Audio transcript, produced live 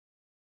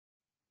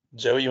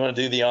Joe, you want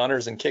to do the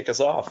honors and kick us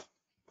off?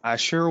 I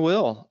sure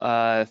will.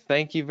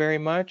 Thank you very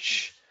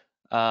much.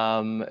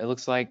 It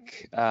looks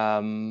like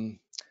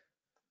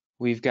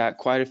we've got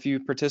quite a few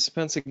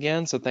participants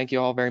again, so thank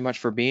you all very much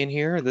for being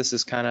here. This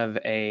is kind of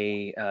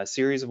a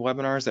series of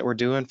webinars that we're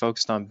doing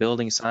focused on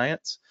building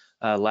science.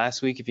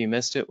 Last week, if you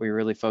missed it, we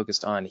really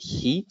focused on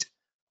heat,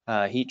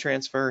 heat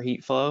transfer,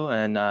 heat flow,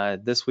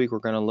 and this week we're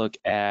going to look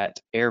at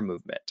air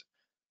movement.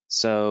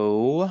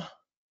 So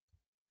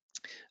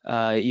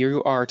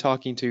you are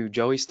talking to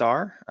Joey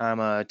Starr. I'm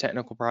a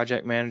technical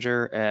project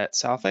manager at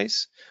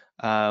Southface.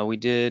 We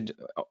did,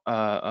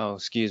 oh,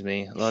 excuse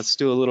me. Let's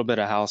do a little bit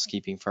of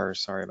housekeeping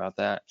first. Sorry about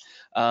that.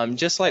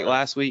 Just like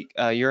last week,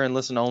 you're in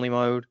listen only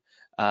mode.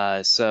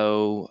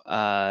 So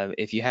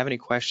if you have any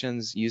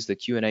questions, use the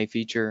Q&A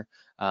feature.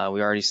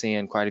 We already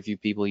seeing quite a few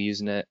people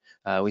using it.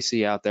 We see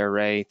you out there,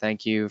 Ray.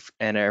 Thank you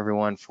and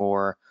everyone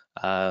for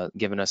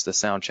giving us the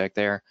sound check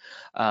there.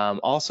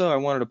 Also, I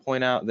wanted to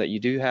point out that you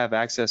do have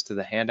access to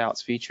the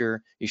handouts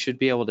feature. You should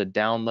be able to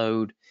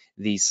download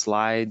these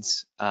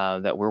slides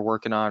that we're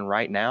working on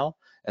right now,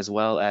 as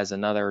well as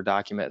another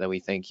document that we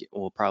think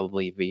will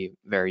probably be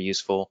very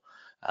useful.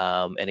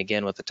 And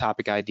again, with the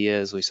topic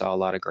ideas, we saw a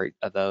lot of great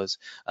of those.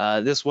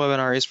 This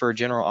webinar is for a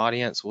general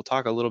audience. We'll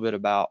talk a little bit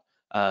about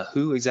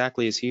who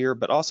exactly is here,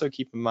 but also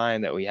keep in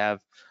mind that we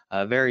have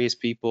various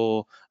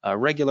people,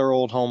 regular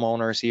old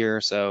homeowners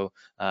here. So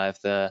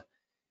if the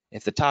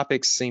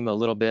topics seem a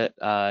little bit,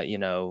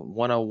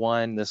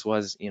 101, this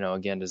was,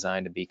 again,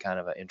 designed to be kind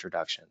of an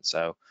introduction.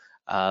 So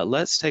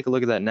let's take a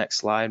look at that next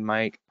slide,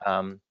 Mike.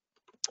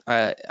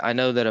 I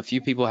know that a few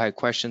people had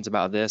questions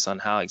about this on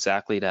how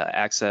exactly to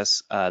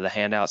access the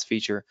handouts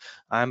feature.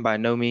 I'm by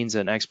no means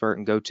an expert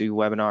in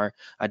GoToWebinar.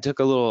 I took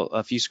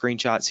a few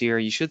screenshots here.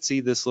 You should see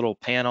this little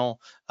panel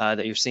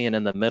that you're seeing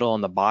in the middle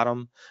and the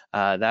bottom.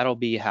 That'll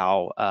be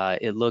how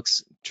it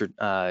looks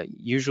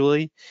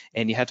usually,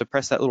 and you have to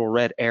press that little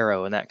red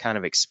arrow, and that kind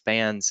of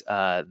expands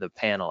the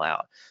panel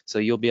out. So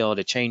you'll be able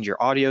to change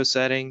your audio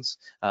settings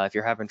if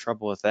you're having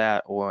trouble with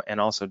that, and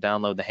also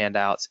download the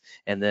handouts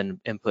and then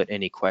input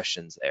any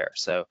questions there.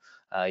 So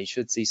you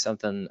should see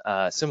something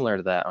similar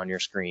to that on your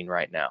screen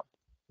right now.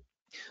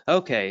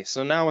 Okay,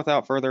 so now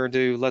without further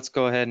ado, let's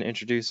go ahead and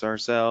introduce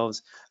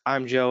ourselves.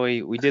 I'm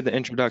Joey. We did the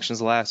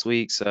introductions last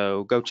week,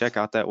 so go check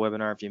out that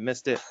webinar if you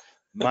missed it.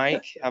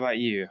 Mike, how about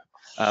you?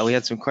 We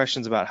had some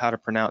questions about how to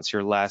pronounce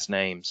your last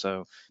name,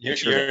 so be You're,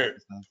 sure to.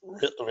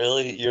 you're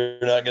really,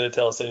 you're not going to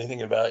tell us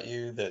anything about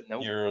you, that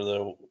Nope. you're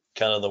the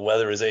kind of the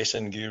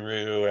weatherization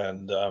guru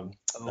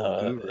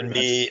Oh, guru. and That's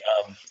me,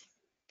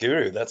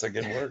 guru. That's a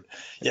good word.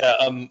 Yeah.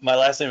 My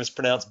last name is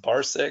pronounced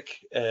Barsick,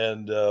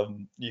 and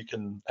you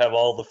can have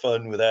all the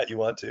fun with that you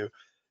want to.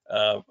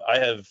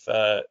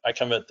 I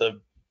come at the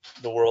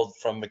world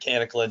from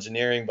mechanical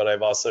engineering, but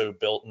I've also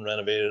built and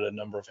renovated a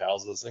number of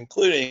houses,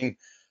 including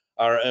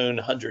our own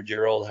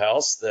 100-year-old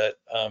house that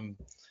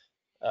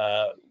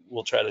uh,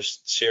 we'll try to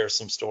share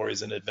some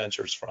stories and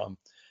adventures from.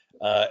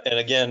 And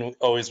again,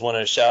 always want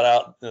to shout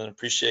out and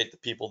appreciate the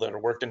people that are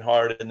working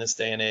hard in this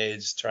day and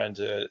age, trying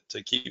to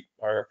keep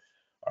our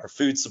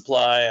food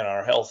supply and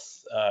our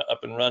health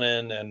up and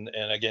running. And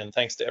again,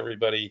 thanks to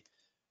everybody.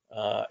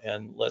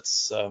 And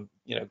let's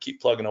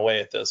keep plugging away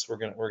at this. We're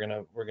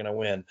gonna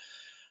win.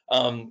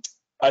 Um,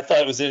 I thought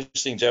it was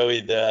interesting,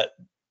 Joey, that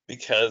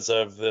because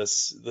of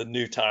the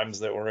new times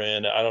that we're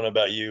in, I don't know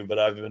about you, but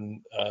I've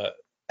been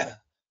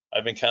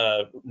kind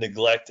of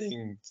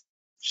neglecting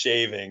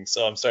shaving,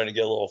 so I'm starting to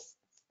get a little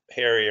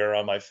hairier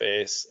on my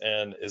face.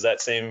 And is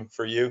that same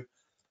for you?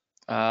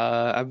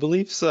 I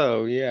believe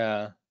so.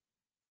 Yeah.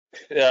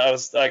 Yeah,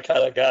 I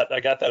got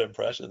that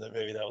impression that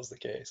maybe that was the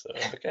case. So,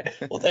 okay.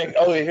 Well,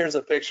 oh, here's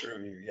a picture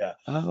of you. Yeah.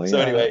 Oh So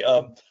yeah. anyway,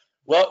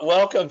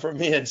 welcome from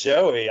me and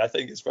Joey. I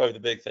think is probably the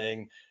big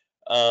thing.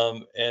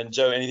 And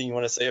Joe, anything you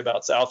want to say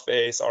about South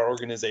Face, our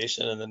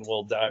organization, and then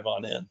we'll dive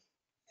on in.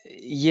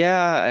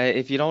 Yeah,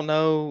 if you don't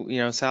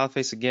know, South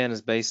Face again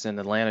is based in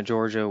Atlanta,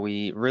 Georgia.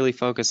 We really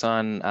focus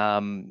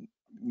on,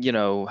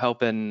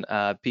 helping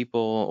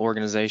people,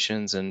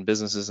 organizations, and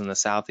businesses in the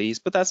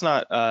Southeast. But that's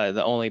not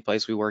the only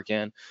place we work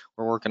in.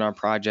 We're working on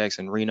projects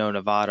in Reno,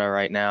 Nevada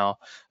right now.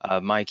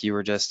 Mike, you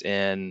were just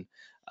in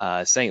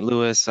St.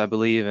 Louis, I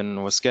believe,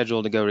 and was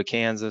scheduled to go to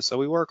Kansas. So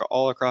we work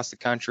all across the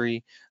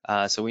country.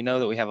 So we know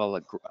that we have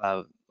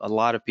a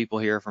lot of people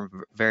here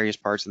from various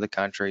parts of the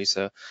country.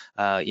 So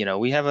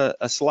we have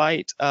a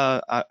slight,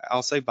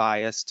 I'll say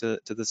bias to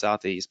the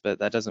Southeast, but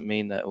that doesn't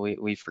mean that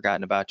we've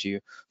forgotten about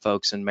you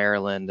folks in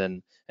Maryland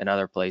and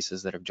other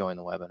places that have joined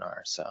the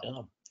webinar. So,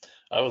 Yeah.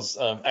 I was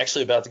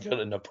actually about to go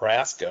to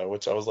Nebraska,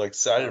 which I was like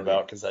excited oh yeah.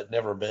 about because I'd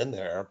never been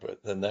there, but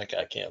then that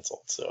got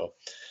canceled. So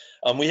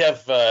we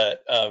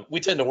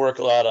tend to work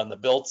a lot on the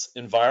built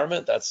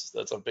environment. That's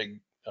a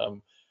big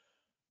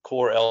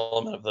core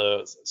element of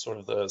the sort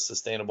of the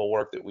sustainable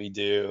work that we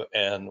do,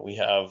 and we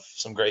have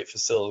some great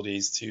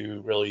facilities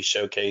to really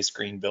showcase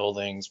green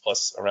buildings.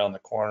 Plus, around the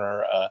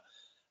corner,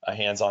 a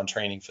hands-on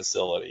training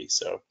facility.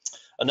 So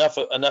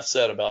enough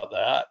said about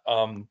that.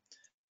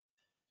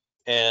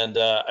 And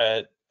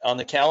on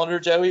the calendar,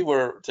 Joey,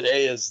 where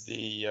today is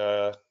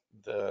the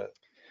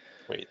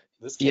wait,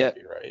 this Yeah. can't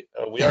be right.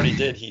 Oh, we already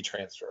did heat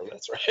transfer.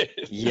 That's right.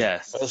 I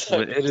Yes, was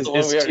like, it it's is. the one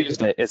It's we already did.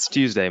 Tuesday. It's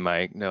Tuesday,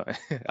 Mike. No,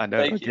 I know.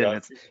 Thank you.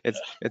 Again,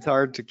 it's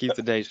hard to keep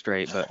the day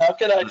straight, but How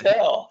can I uh,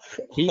 tell?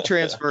 heat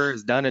transfer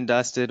is done and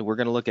dusted. We're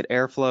going to look at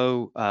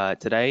airflow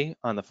today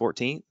on the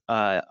 14th.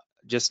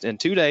 Just in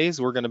 2 days,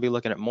 we're going to be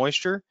looking at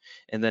moisture,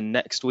 and then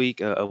next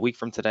week, a week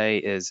from today,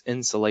 is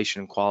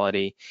insulation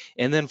quality.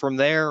 And then from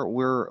there,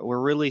 we're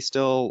really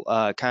still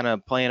kind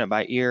of playing it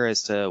by ear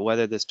as to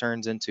whether this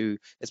turns into.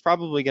 It's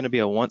probably going to be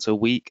a once a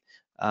week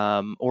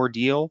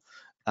ordeal,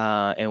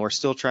 and we're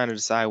still trying to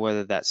decide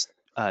whether that's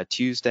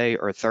Tuesday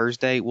or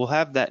Thursday. We'll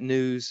have that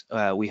news,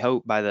 we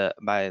hope, by the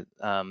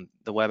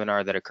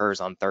webinar that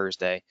occurs on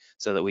Thursday,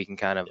 so that we can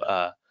kind of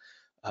Yeah.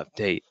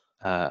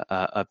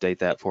 update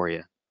that for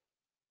you.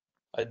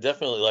 I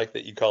definitely like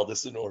that you called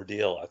this an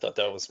ordeal. I thought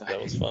that was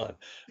fun.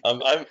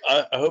 I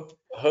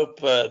hope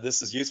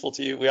this is useful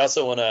to you. We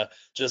also want to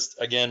just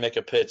again make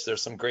a pitch.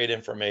 There's some great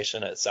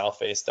information at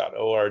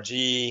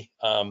southface.org,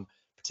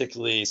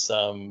 particularly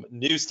some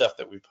new stuff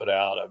that we put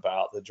out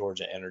about the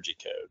Georgia Energy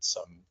Code,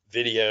 some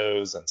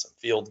videos and some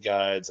field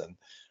guides and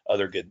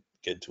other good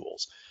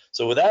tools.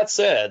 So with that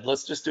said,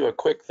 let's just do a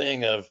quick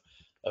thing of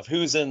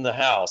who's in the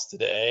house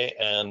today.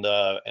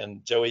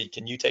 And Joey,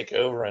 can you take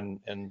over and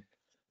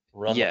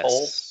run the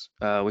poll? Yes,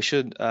 we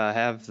should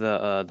have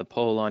the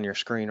poll on your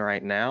screen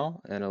right now,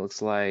 and it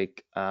looks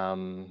like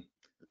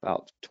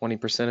about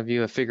 20% of you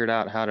have figured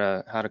out how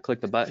to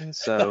click the button.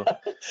 So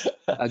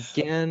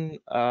again,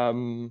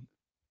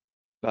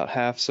 about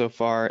half so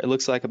far. It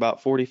looks like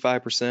about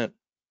 45%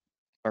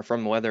 are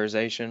from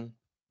weatherization,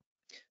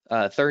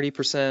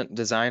 30%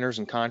 designers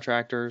and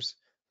contractors,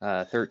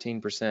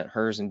 13%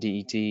 HERS and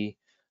DET.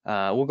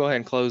 We'll go ahead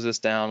and close this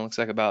down. Looks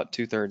like about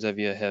 2/3 of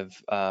you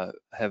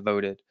have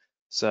voted.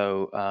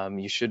 So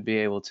you should be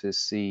able to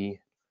see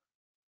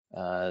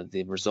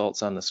the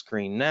results on the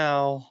screen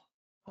now.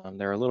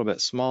 They're a little bit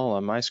small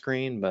on my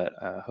screen, but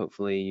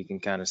hopefully you can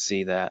kind of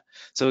see that.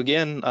 So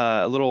again,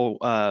 a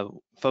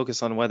little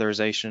focus on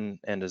weatherization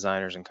and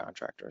designers and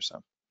contractors.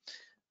 So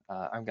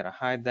I'm going to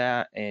hide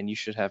that, and you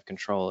should have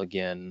control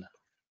again,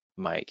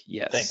 Mike.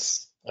 Yes.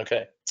 Thanks.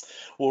 Okay.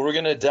 Well, we're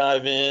going to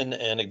dive in.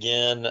 And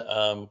again,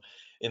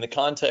 in the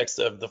context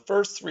of the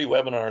first three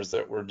webinars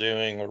that we're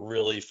doing, are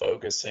really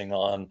focusing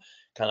on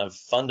kind of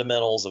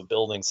fundamentals of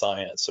building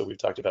science. So we've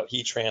talked about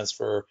heat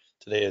transfer.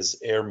 Today is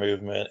air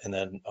movement, and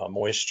then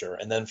moisture.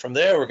 And then from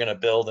there, we're going to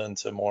build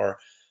into more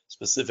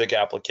specific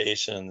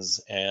applications.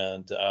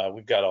 And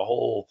we've got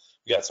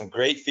some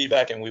great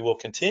feedback, and we will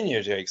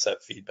continue to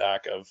accept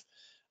feedback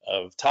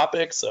of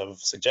topics, of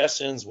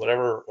suggestions,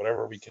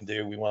 whatever we can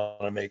do. We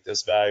want to make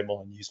this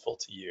valuable and useful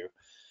to you.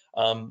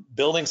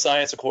 Building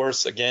science, of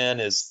course, again,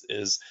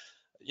 is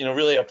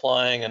really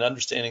applying an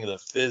understanding of the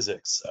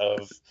physics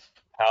of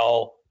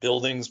how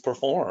buildings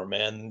perform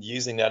and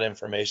using that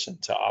information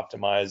to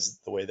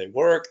optimize the way they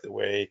work, the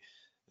way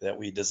that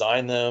we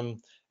design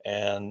them,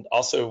 and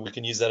also we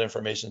can use that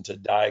information to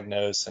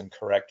diagnose and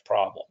correct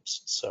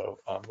problems. So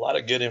a lot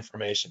of good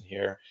information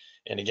here.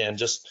 And again,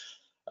 just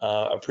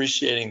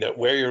appreciating that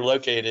where you're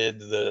located,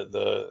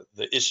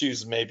 the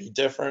issues may be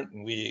different,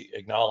 and we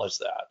acknowledge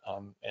that.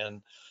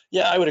 And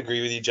yeah, I would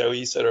agree with you, Joey.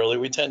 You said earlier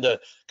we tend to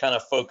kind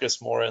of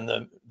focus more in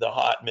the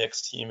hot,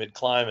 mixed, humid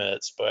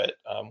climates, but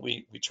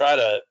we try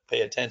to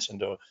pay attention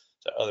to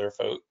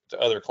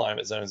other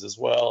climate zones as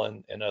well,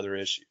 and other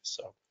issues.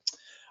 So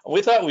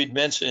we thought we'd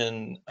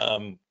mention.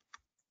 Let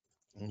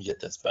me get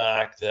this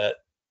back. That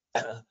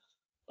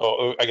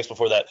I guess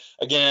before that,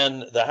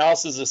 again, the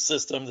house is a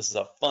system. This is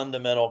a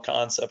fundamental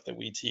concept that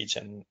we teach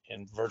in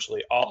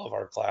virtually all of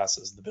our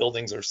classes. The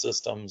buildings are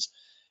systems,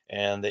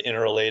 and the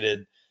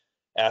interrelated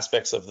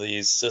aspects of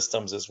these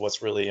systems is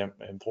what's really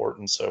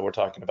important. So we're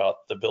talking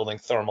about the building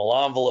thermal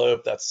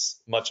envelope.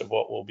 That's much of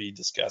what we'll be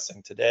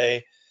discussing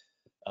today,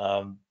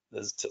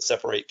 is to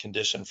separate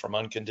conditioned from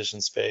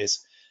unconditioned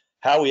space,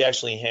 how we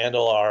actually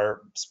handle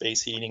our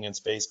space heating and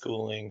space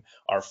cooling,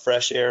 our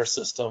fresh air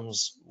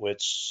systems,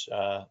 which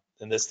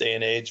in this day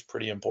and age,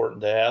 pretty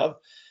important to have.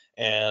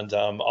 And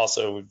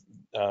also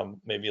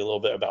maybe a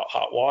little bit about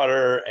hot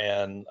water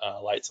and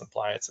lights and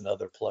appliance and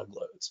other plug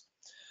loads.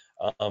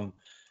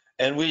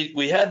 And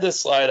we had this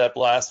slide up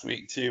last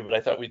week too, but I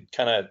thought we'd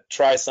kind of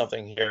try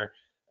something here.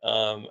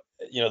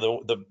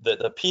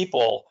 The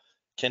people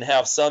can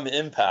have some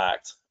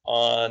impact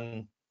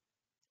on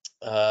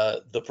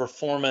the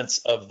performance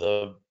of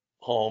the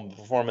home, the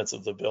performance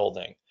of the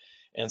building.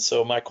 And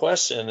so my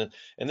question,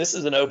 and this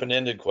is an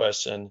open-ended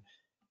question,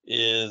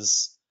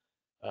 is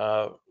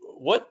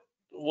what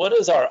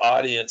does our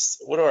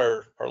audience, what do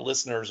our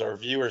listeners, our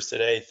viewers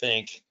today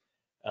think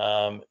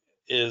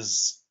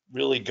is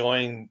really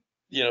going,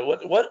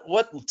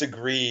 what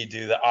degree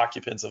do the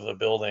occupants of the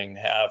building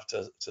have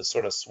to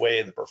sort of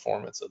sway the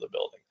performance of the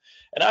building?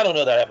 And I don't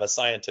know that I have a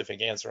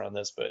scientific answer on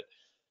this, but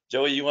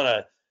Joey, you want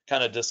to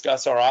kind of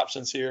discuss our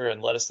options here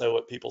and let us know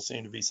what people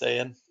seem to be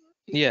saying?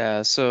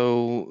 Yeah,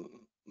 so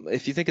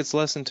if you think it's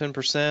less than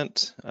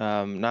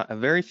 10%, not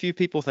very few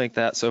people think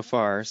that so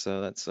far,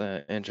 so that's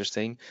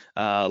interesting.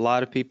 A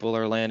lot of people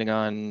are landing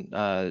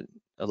on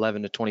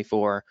 11 to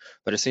 24,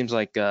 but it seems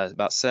like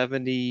about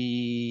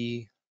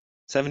 70%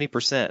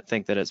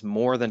 think that it's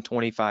more than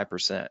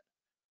 25%.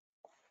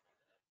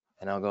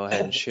 And I'll go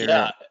ahead and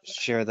Yeah,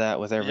 share that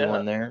with yeah.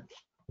 everyone there.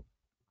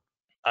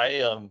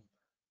 I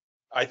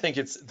I think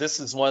this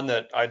is one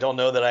that I don't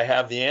know that I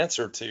have the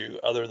answer to,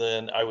 other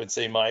than I would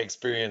say my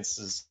experience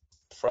is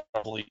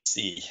probably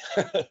C.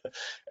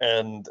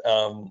 And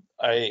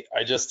I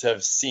just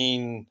have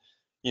seen,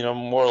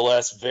 more or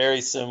less very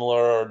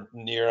similar or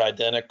near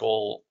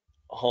identical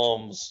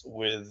homes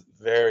with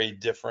very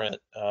different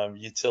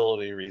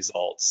utility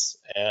results.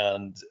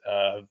 And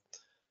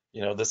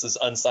this is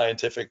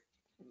unscientific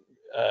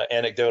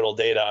anecdotal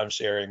data I'm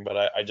sharing, but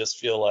I just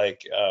feel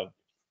like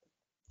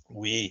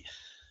we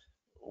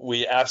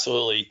we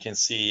absolutely can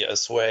see a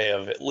sway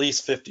of at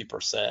least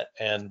 50%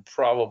 and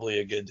probably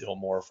a good deal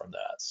more from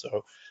that.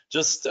 So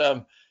just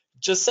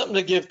just something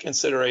to give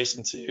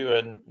consideration to,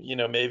 and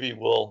maybe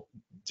we'll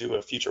do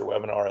a future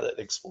webinar that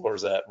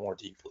explores that more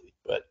deeply.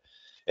 But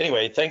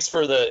anyway, thanks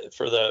for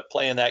the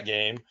playing that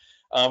game.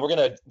 We're going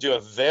to do a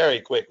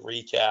very quick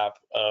recap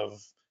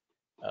of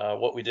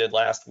what we did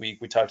last week.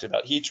 We talked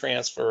about heat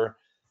transfer,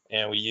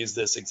 and we used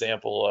this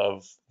example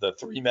of the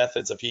three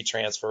methods of heat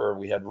transfer.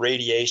 We had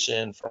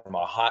radiation from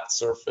a hot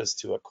surface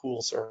to a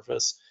cool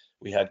surface.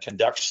 We had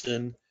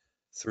conduction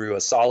through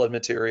a solid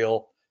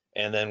material.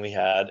 And then we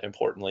had,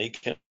 importantly,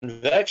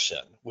 convection,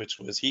 which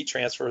was heat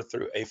transfer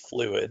through a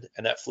fluid.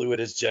 And that fluid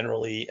is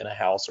generally, in a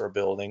house or a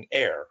building,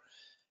 air.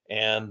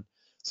 And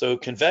so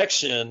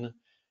convection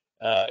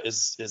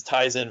is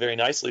ties in very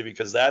nicely,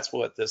 because that's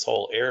what this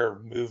whole air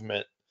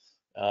movement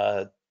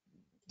uh,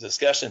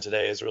 discussion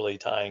today is really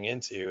tying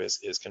into,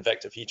 is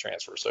convective heat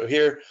transfer. So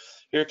here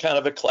kind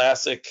of a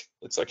classic,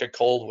 looks like a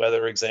cold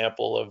weather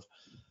example of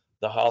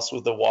the house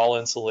with the wall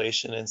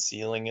insulation and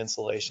ceiling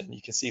insulation.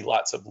 You can see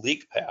lots of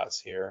leak paths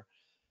here.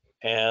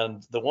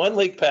 And the one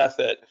leak path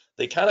that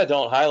they kind of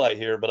don't highlight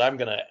here, but I'm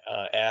going to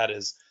add,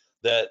 is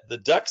that the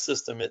duct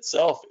system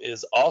itself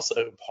is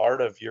also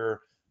part of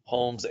your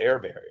home's air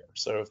barrier.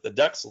 So if the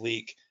ducts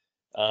leak,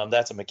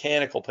 that's a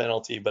mechanical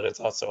penalty, but it's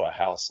also a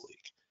house leak.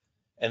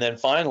 And then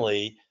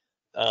finally,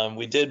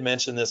 we did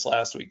mention this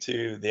last week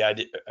too, the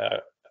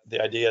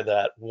idea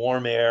that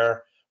warm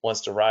air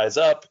wants to rise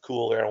up,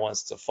 cool air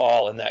wants to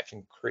fall, and that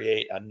can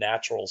create a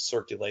natural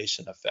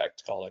circulation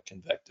effect called a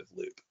convective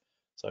loop.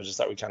 So I just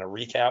thought we kind of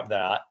recap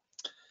that.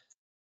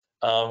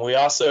 We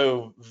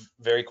also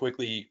very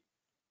quickly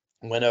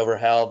went over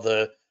how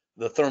the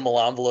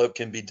thermal envelope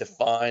can be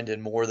defined in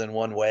more than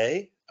one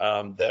way,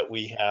 that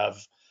we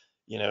have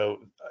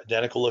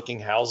identical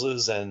looking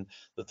houses, and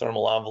the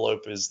thermal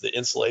envelope is the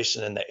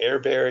insulation and the air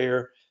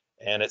barrier,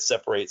 and it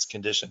separates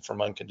conditioned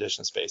from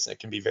unconditioned space. And it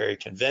can be very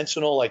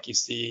conventional, like you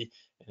see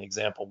in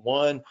example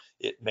 1.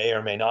 It may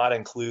or may not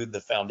include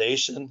the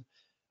foundation.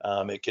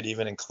 It could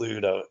even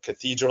include a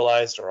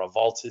cathedralized or a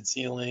vaulted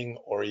ceiling,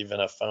 or even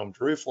a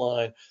foamed roof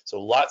line. So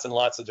lots and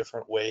lots of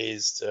different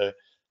ways to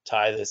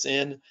tie this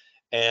in.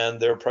 And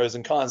there are pros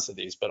and cons to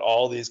these, but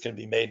all these can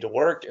be made to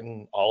work,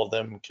 and all of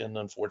them can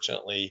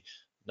unfortunately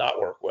not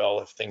work well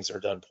if things are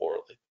done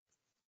poorly.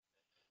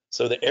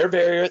 So the air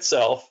barrier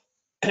itself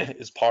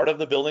is part of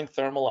the building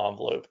thermal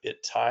envelope.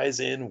 It ties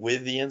in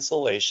with the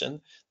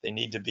insulation. They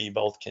need to be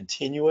both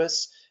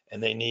continuous,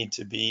 and they need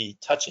to be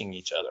touching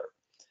each other,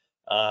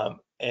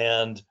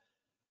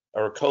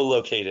 or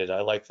co-located.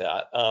 I like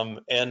that.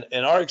 And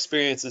our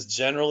experience is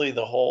generally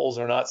the holes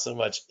are not so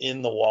much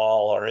in the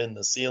wall or in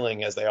the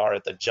ceiling as they are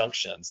at the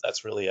junctions.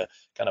 That's really a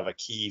kind of a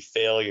key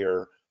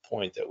failure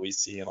point that we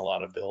see in a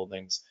lot of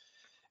buildings.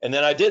 And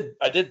then I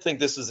did think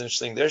this was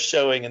interesting. They're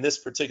showing in this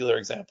particular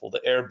example,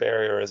 the air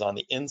barrier is on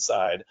the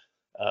inside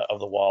of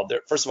the wall.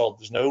 First of all,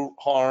 there's no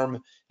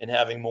harm in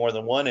having more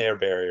than one air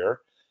barrier,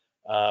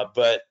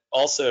 but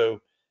also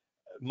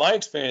my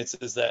experience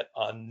is that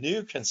on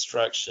new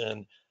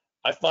construction,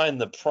 I find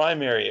the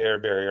primary air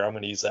barrier, I'm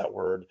going to use that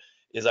word,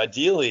 is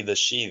ideally the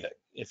sheathing.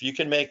 If you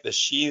can make the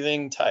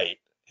sheathing tight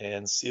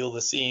and seal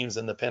the seams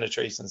and the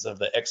penetrations of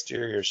the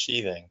exterior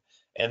sheathing,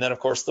 and then of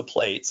course the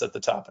plates at the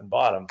top and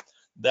bottom,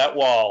 that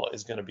wall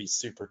is going to be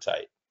super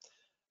tight.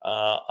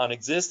 On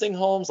existing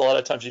homes, a lot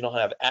of times you don't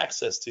have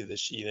access to the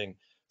sheathing.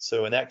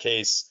 So in that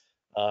case,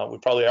 we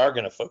probably are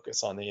going to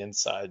focus on the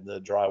inside,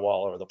 the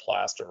drywall or the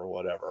plaster or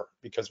whatever,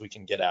 because we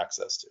can get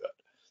access to it.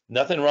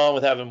 Nothing wrong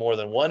with having more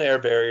than one air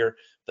barrier.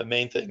 The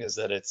main thing is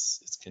that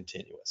it's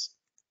continuous.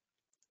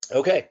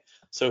 Okay,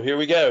 so here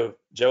we go.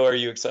 Joe, are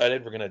you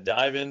excited? We're going to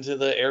dive into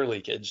the air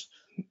leakage.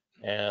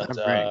 And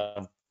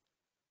all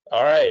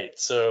right,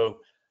 so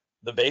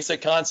the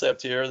basic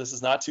concept here, this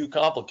is not too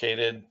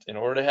complicated. In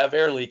order to have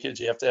air leakage,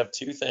 you have to have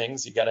two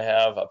things. You got to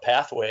have a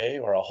pathway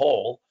or a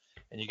hole,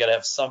 and you got to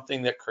have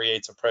something that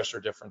creates a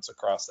pressure difference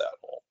across that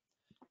hole.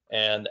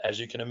 And as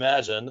you can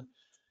imagine,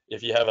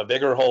 if you have a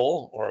bigger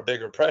hole or a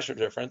bigger pressure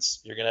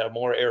difference, you're going to have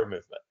more air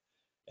movement.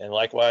 And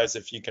likewise,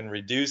 if you can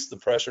reduce the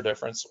pressure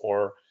difference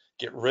or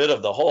get rid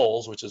of the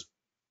holes, which is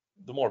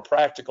the more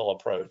practical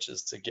approach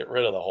is to get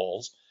rid of the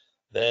holes.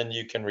 Then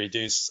you can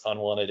reduce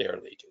unwanted air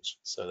leakage.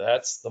 So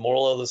that's the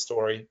moral of the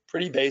story.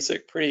 Pretty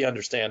basic, pretty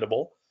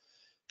understandable.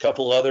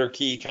 Couple other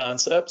key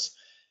concepts.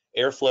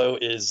 Airflow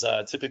is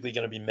typically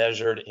going to be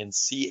measured in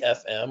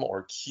CFM,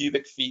 or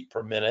cubic feet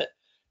per minute.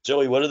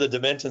 Joey, what are the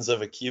dimensions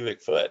of a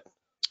cubic foot?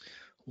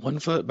 1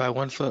 foot by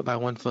 1 foot by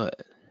 1 foot.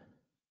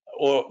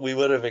 Or we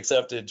would have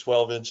accepted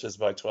 12 inches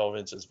by 12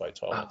 inches by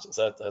 12 Oh. inches.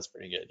 That's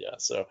pretty good, yeah.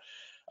 So,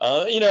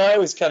 I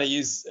always kind of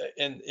use,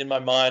 in my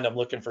mind, I'm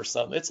looking for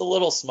something. It's a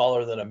little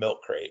smaller than a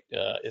milk crate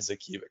is a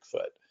cubic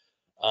foot.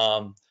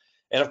 And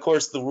of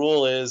course, the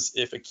rule is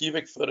if a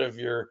cubic foot of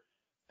your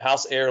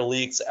house air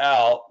leaks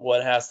out,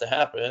 what has to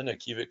happen? A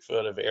cubic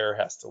foot of air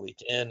has to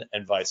leak in,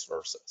 and vice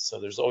versa. So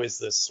there's always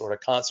this sort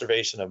of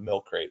conservation of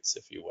milk crates,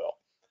 if you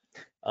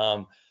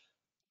will.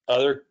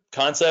 Other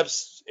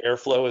concepts,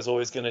 airflow is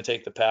always going to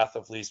take the path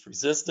of least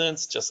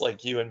resistance, just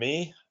like you and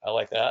me. I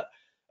like that.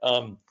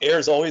 Air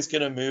is always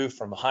going to move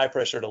from high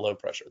pressure to low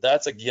pressure.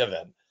 That's a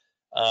given.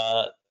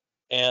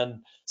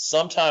 And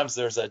sometimes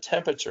there's a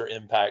temperature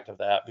impact of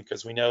that,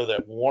 because we know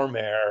that warm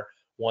air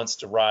wants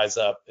to rise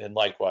up, and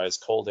likewise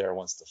cold air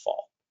wants to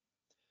fall.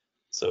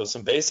 So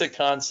some basic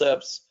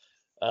concepts.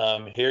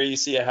 Here you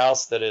see a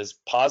house that is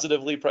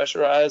positively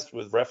pressurized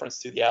with reference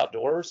to the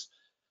outdoors.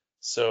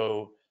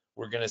 So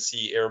we're going to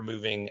see air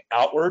moving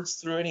outwards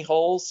through any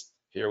holes.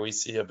 Here we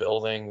see a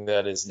building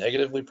that is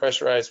negatively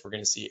pressurized. We're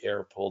going to see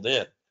air pulled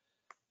in.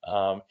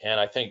 And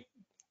I think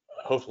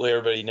hopefully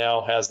everybody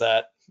now has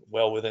that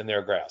well within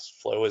their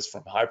grasp. Flow is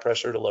from high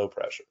pressure to low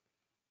pressure.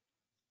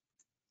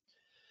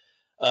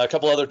 A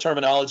couple other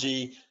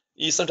terminology.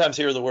 You sometimes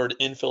hear the word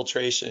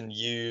infiltration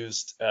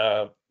used.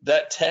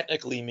 That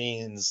technically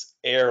means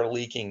air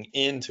leaking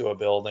into a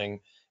building,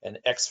 and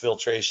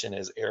exfiltration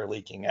is air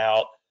leaking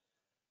out.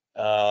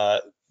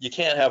 You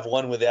can't have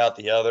one without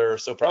the other.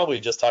 So probably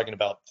just talking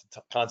about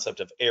the concept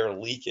of air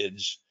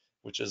leakage,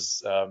 which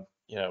is,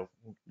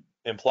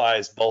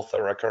 implies both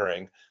are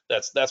occurring.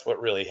 That's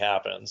what really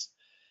happens.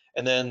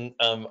 And then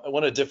I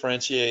want to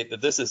differentiate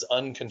that this is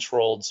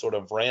uncontrolled, sort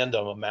of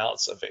random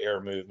amounts of air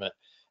movement.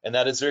 And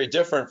that is very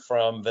different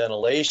from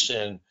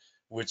ventilation,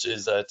 which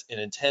is an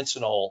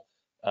intentional,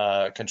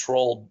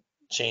 controlled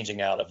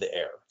changing out of the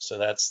air. So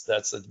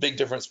that's a big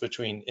difference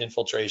between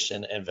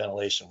infiltration and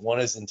ventilation. One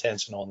is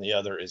intentional and the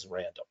other is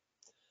random.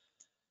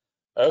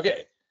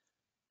 Okay.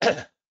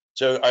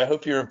 Joe, I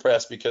hope you're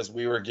impressed, because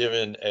we were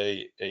given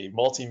a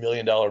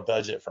multi-million-dollar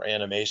budget for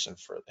animation,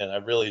 and I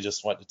really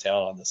just went to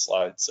town on this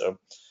slide. So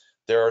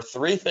there are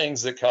 3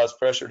 things that cause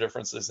pressure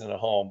differences in a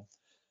home.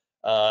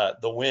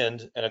 The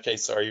wind, and okay,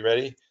 so are you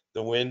ready?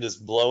 The wind is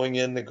blowing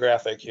in the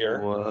graphic here.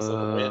 Whoa.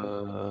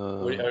 So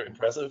the wind,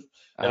 impressive.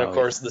 And of Oh,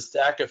 course, yeah. the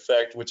stack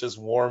effect, which is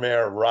warm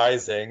air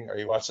rising. Are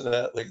you watching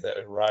that? Look at that,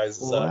 it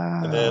rises up.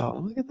 And then Wow,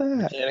 look at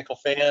that. mechanical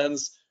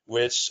fans,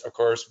 which of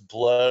course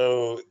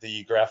blow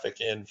the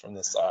graphic in from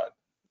the side.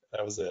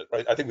 That was it,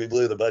 right? I think we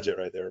blew the budget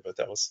right there, but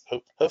that was,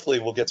 hopefully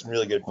we'll get some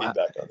really good Wow.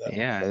 feedback on that.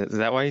 Yeah, is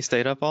that why you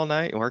stayed up all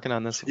night working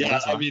on this? Yeah,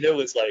 I mean, it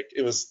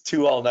was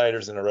 2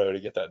 all-nighters in a row to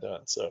get that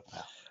done. So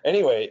Wow.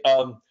 anyway,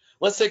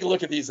 let's take a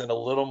look at these in a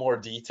little more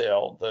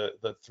detail,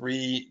 the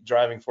 3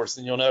 driving forces.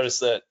 And you'll notice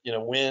that,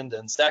 wind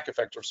and stack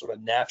effect are sort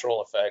of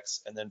natural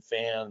effects, and then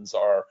fans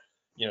are,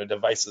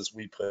 devices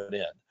we put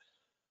in.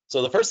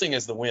 So the first thing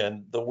is the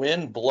wind. The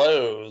wind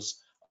blows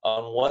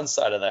on one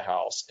side of the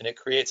house, and it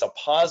creates a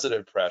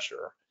positive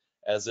pressure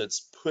as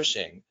it's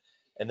pushing.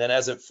 And then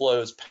as it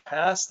flows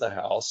past the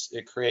house,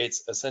 it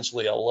creates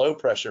essentially a low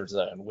pressure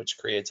zone, which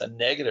creates a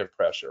negative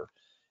pressure.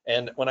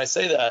 And when I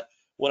say that,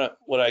 what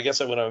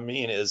I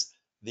mean is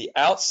the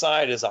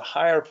outside is a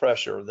higher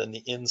pressure than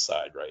the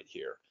inside right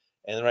here.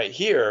 And right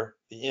here,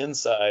 the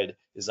inside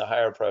is a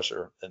higher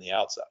pressure than the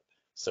outside.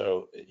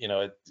 So,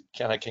 it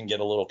kind of can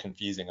get a little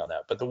confusing on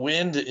that. But the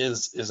wind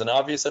is an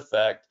obvious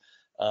effect.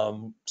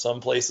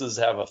 Some places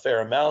have a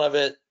fair amount of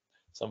it,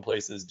 some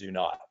places do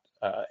not.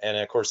 And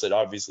of course, it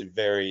obviously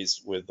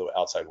varies with the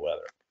outside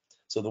weather.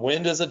 So the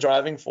wind is a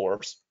driving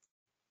force,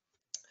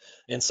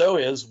 and so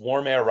is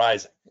warm air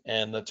rising.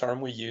 And the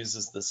term we use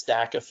is the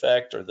stack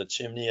effect or the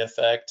chimney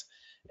effect.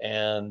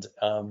 And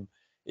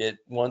it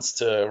wants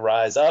to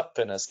rise up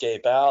and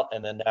escape out,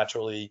 and then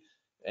naturally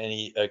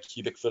a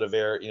cubic foot of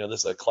air,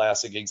 this is a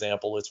classic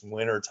example. It's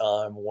winter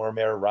time, warm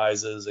air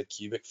rises, a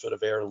cubic foot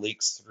of air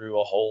leaks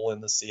through a hole in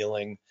the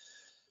ceiling,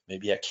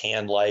 maybe a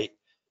can light,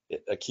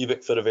 a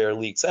cubic foot of air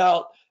leaks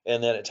out,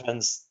 and then it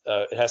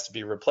has to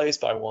be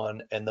replaced by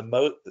one, and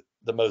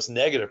the most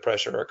negative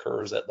pressure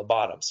occurs at the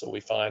bottom. So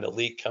we find a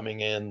leak coming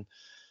in,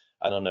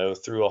 I don't know,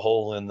 through a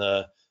hole in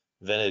the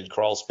vented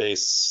crawl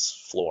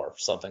space floor,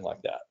 something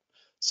like that.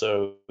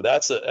 So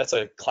that's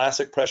a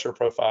classic pressure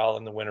profile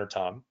in the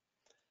wintertime.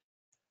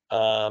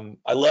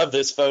 I love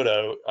this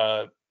photo.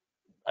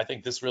 I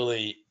think this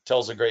really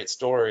tells a great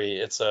story.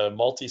 It's a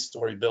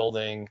multi-story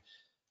building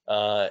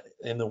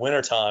in the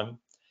wintertime,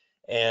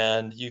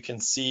 and you can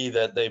see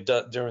that they've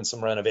doing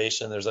some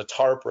renovation. There's a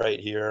tarp right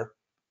here,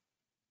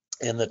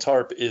 and the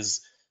tarp is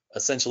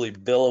essentially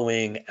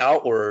billowing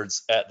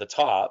outwards at the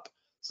top.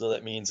 So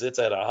that means it's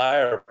at a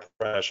higher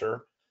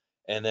pressure.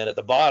 And then at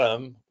the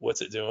bottom,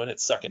 what's it doing?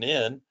 It's sucking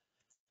in.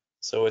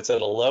 So it's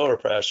at a lower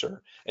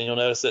pressure. And you'll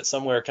notice that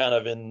somewhere kind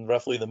of in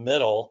roughly the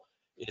middle,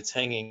 it's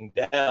hanging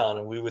down.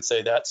 And we would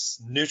say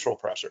that's neutral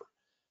pressure.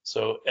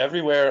 So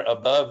everywhere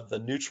above the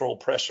neutral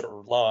pressure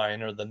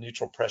line or the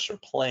neutral pressure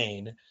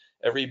plane,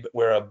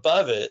 everywhere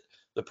above it,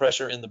 the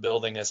pressure in the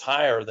building is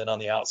higher than on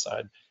the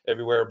outside.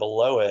 Everywhere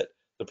below it,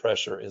 the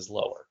pressure is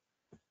lower.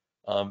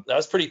 That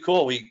was pretty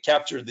cool. We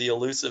captured the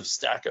elusive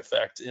stack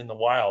effect in the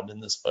wild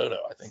in this photo.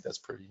 I think that's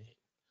pretty neat.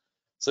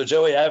 So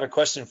Joey, I have a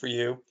question for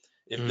you.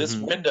 If this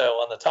window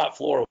on the top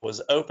floor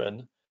was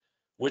open,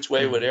 which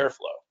way would air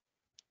flow?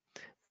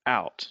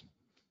 Out.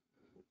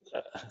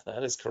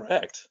 That is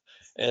correct.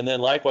 And then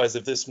likewise,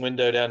 if this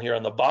window down here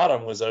on the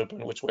bottom was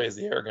open, which way is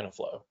the air going to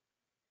flow?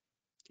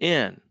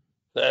 In.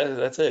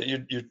 That's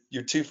it.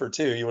 You're 2 for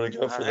 2. You want to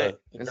go for the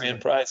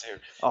grand prize here.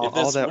 If All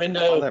this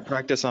window, that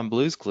practice on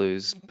Blue's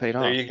Clues paid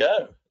off. there you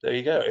go. There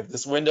you go. If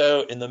this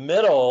window in the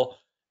middle,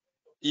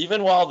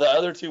 even while the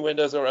other 2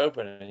 windows are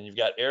open and you've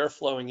got air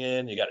flowing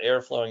in, you got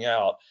air flowing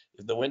out,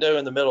 if the window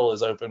in the middle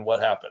is open, what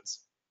happens?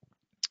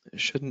 It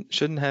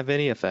shouldn't have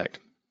any effect.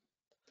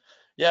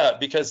 Yeah,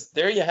 because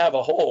there you have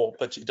a hole,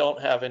 but you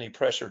don't have any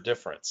pressure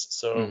difference.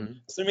 So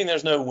assuming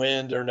there's no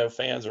wind or no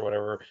fans or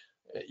whatever,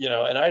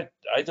 and I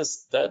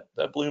just, that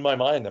blew my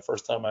mind the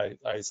first time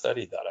I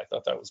studied that. I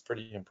thought that was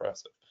pretty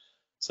impressive.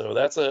 So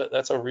that's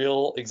a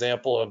real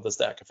example of the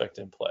stack effect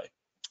in play.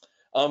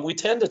 We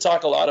tend to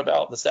talk a lot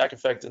about the stack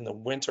effect in the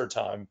winter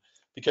time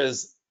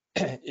because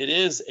it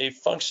is a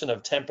function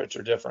of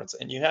temperature difference,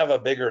 and you have a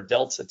bigger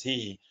delta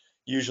T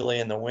usually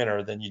in the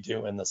winter than you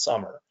do in the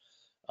summer.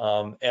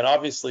 And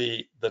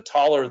obviously, the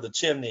taller the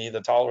chimney,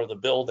 the taller the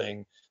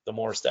building, the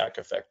more stack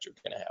effect you're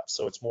going to have.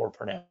 So it's more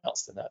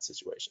pronounced in that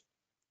situation.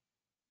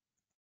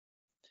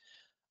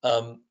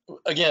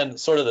 Again,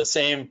 sort of the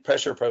same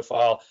pressure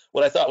profile.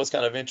 What I thought was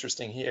kind of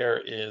interesting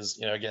here is,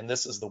 again,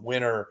 this is the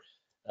winter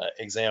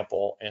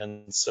example,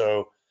 and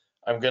so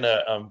I'm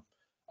gonna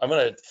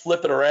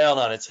flip it around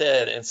on its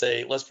head and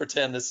say, let's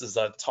pretend this is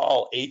a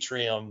tall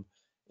atrium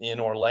in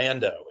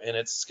Orlando, and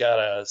it's got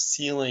a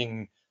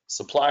ceiling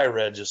supply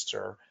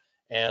register.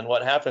 And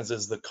what happens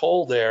is the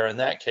cold air in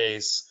that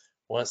case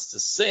wants to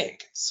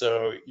sink.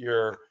 So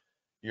your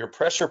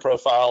pressure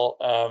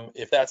profile,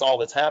 if that's all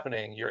that's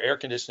happening, your air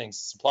conditioning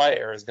supply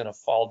air is going to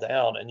fall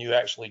down, and you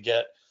actually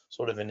get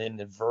sort of an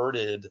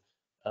inverted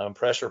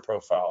pressure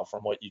profile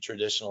from what you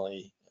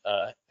traditionally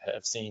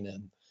have seen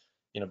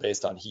in,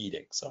 based on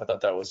heating. So I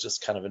thought that was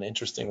just kind of an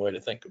interesting way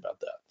to think about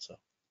that. So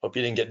hope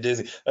you didn't get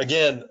dizzy.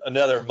 Again,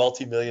 another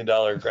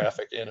multi-million-dollar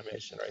graphic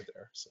animation right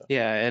there. So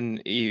yeah,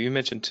 and you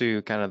mentioned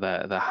too, kind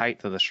of the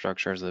height of the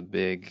structure is a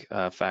big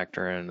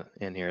factor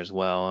in here as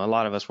well. A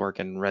lot of us work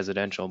in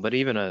residential, but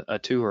even a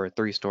 2 or a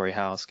 3-story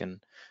house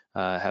can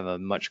have a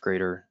much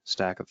greater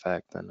stack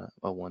effect than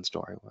a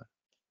 1-story would.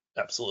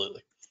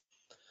 Absolutely.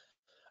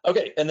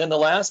 Okay, and then the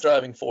last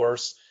driving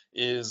force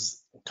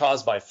is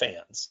caused by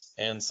fans.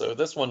 And so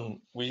this one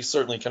we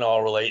certainly can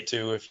all relate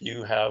to. If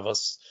you have a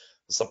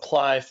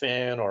supply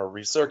fan or a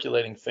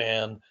recirculating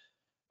fan,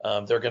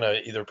 they're going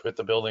to either put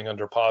the building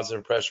under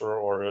positive pressure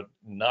or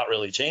not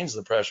really change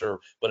the pressure,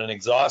 but an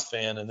exhaust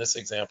fan in this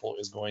example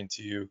is going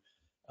to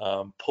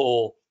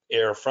pull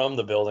air from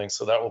the building,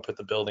 so that will put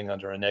the building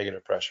under a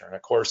negative pressure. And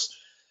of course,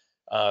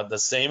 the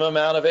same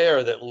amount of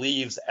air that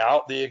leaves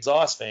out the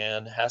exhaust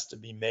fan has to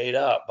be made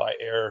up by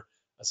air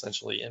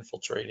essentially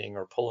infiltrating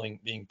or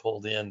being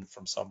pulled in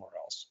from somewhere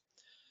else.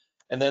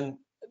 And then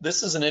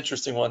this is an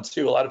interesting one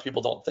too. A lot of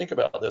people don't think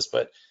about this,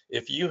 but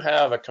if you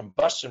have a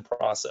combustion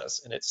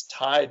process and it's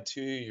tied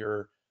to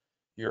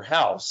your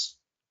house,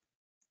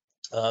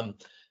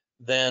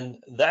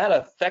 then that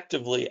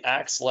effectively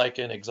acts like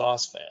an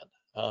exhaust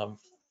fan.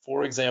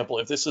 For example,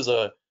 if this is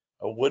a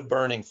wood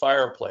burning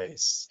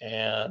fireplace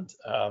and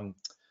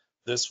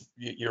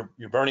you're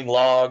burning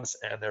logs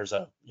and there's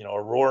a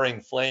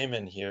roaring flame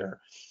in here,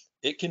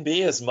 it can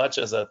be as much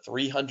as a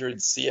 300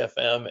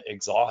 CFM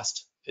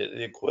exhaust,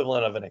 the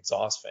equivalent of an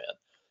exhaust fan.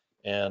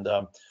 And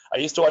I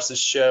used to watch this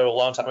show a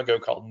long time ago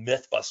called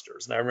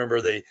Mythbusters, and I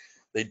remember they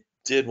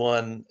did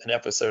an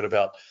episode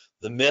about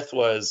the myth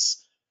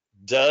was,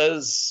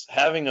 does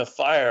having a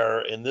fire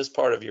in this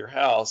part of your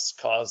house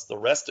cause the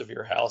rest of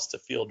your house to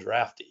feel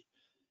drafty?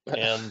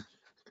 And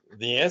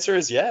the answer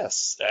is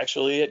yes,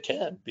 actually it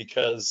can,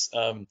 because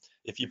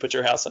if you put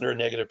your house under a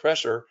negative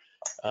pressure,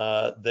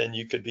 then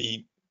you could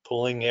be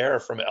pulling air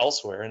from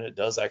elsewhere, and it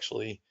does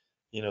actually,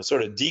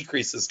 sort of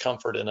decreases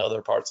comfort in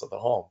other parts of the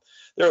home.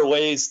 There are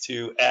ways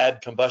to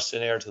add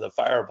combustion air to the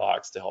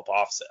firebox to help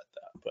offset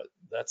that, but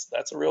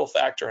that's a real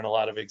factor in a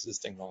lot of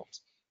existing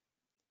homes.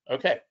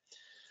 Okay.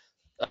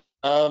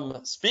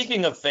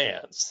 Speaking of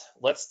fans,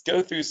 let's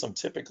go through some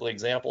typical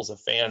examples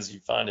of fans you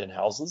find in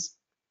houses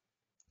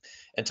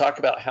and talk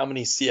about how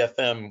many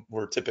CFM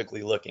we're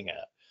typically looking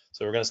at.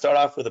 So we're going to start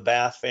off with a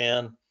bath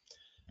fan,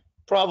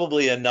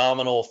 probably a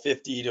nominal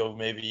 50 to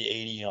maybe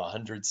 80,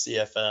 100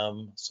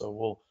 CFM.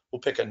 So we'll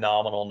pick a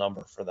nominal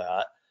number for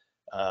that.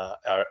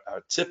 Our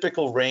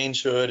typical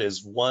range hood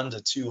is 1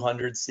 to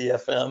 200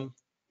 CFM.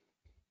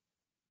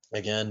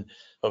 Again,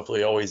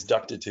 hopefully always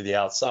ducted to the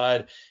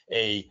outside.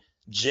 A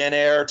Gen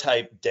Air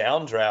type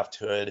downdraft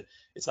hood,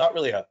 it's not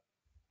really a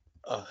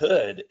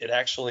hood. It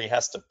actually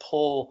has to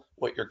pull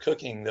what you're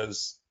cooking,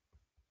 those,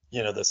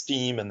 the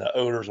steam and the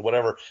odors or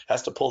whatever,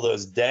 has to pull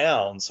those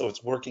down. So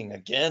it's working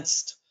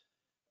against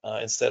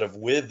instead of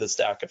with the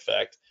stack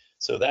effect.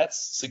 So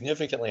that's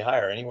significantly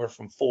higher, anywhere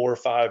from 4 or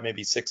 5,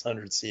 maybe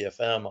 600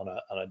 CFM on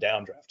a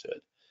downdraft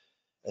hood.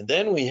 And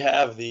then we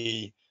have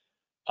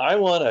I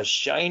want a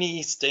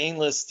shiny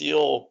stainless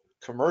steel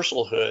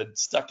commercial hood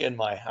stuck in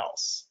my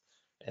house.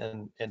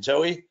 And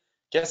Joey,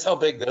 guess how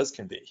big those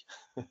can be?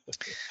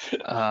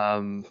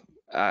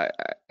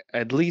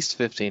 At least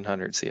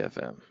 1500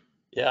 CFM.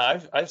 Yeah,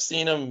 I've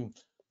seen them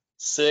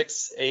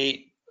 6,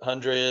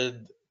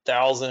 800,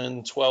 1,000,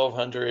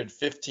 1,200,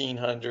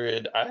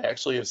 1,500. I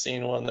actually have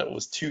seen one that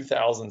was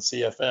 2,000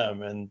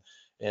 CFM,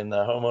 and the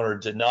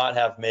homeowner did not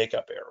have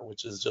makeup air,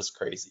 which is just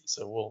crazy.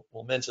 So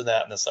we'll mention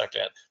that in a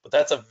second. But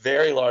that's a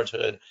very large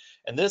hood,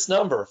 and this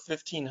number,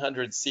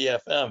 1,500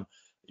 CFM,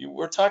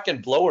 we're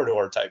talking blower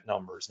door type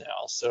numbers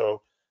now.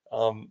 So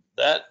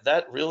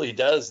that really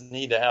does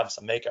need to have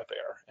some makeup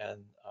air,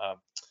 and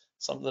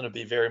something to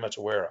be very much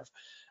aware of.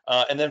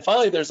 And then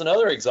finally, there's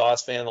another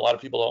exhaust fan a lot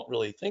of people don't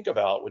really think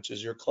about, which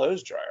is your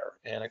clothes dryer.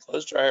 And a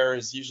clothes dryer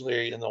is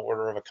usually in the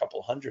order of a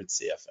couple hundred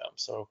CFM.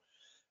 So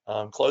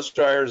clothes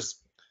dryers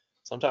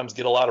sometimes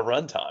get a lot of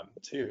runtime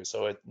too,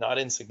 so it's not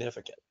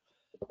insignificant.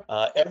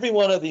 Every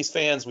one of these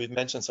fans we've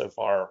mentioned so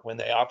far, when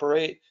they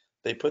operate,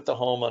 they put the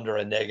home under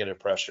a negative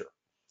pressure.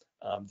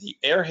 The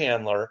air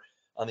handler,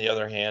 on the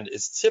other hand,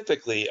 is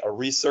typically a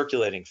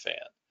recirculating fan.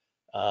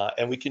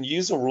 And we can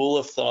use a rule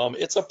of thumb.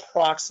 It's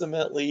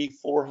approximately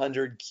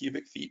 400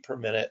 cubic feet per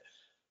minute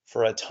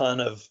for a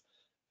ton of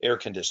air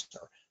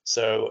conditioner.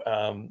 So,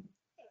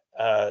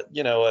 a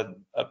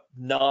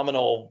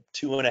nominal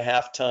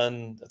 2.5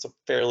 ton, that's a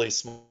fairly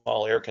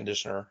small air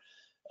conditioner,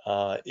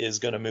 is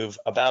going to move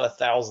about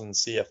 1,000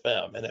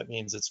 CFM. And that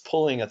means it's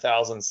pulling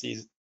 1,000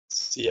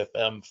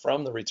 CFM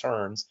from the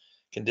returns,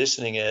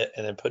 conditioning it,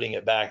 and then putting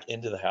it back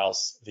into the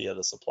house via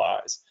the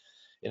supplies.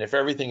 And if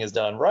everything is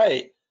done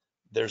right,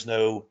 there's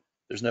no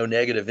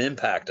negative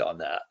impact on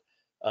that.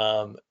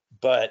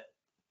 But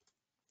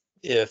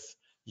if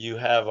you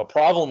have a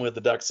problem with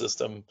the duct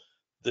system,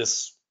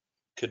 this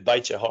could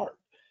bite you hard.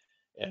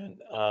 And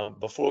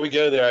before we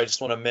go there, I just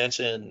want to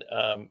mention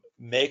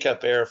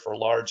makeup air for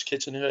large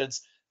kitchen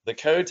hoods. The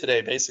code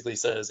today basically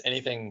says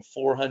anything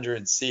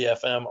 400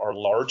 CFM or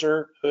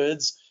larger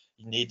hoods,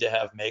 you need to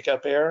have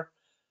makeup air.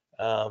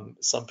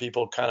 Some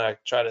people kind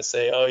of try to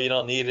say, oh, you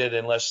don't need it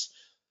unless,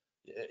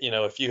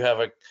 if you have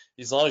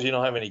as long as you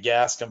don't have any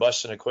gas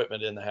combustion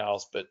equipment in the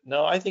house. But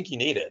no, I think you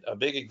need it. A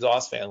big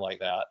exhaust fan like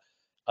that.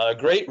 A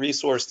great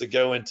resource to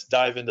go and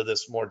dive into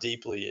this more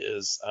deeply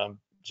is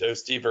Joe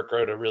Steverick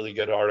wrote a really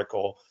good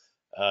article,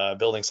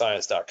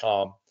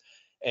 buildingscience.com.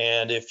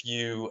 And if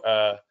you,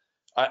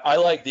 I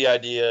like the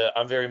idea,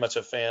 I'm very much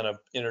a fan of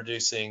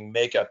introducing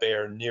makeup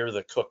air near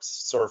the cook's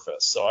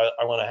surface. So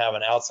I want to have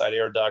an outside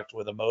air duct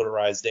with a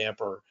motorized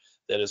damper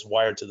that is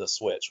wired to the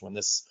switch. When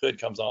this hood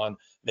comes on,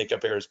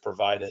 makeup air is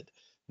provided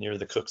near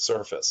the cook's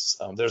surface.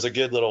 There's a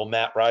good little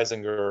Matt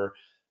Reisinger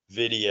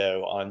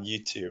video on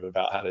YouTube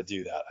about how to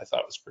do that. I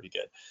thought it was pretty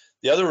good.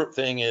 The other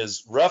thing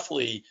is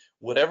roughly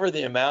whatever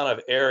the amount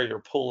of air you're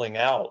pulling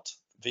out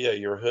via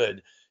your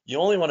hood, you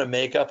only want to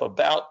make up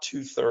about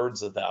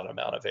 2/3 of that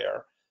amount of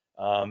air.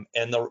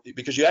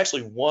 Because you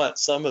actually want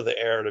some of the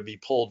air to be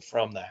pulled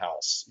from the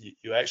house.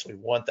 You actually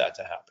want that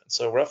to happen.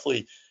 So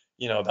roughly,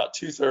 about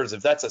 2/3,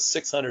 if that's a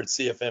 600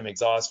 CFM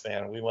exhaust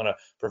fan, we want to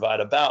provide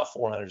about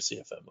 400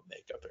 CFM of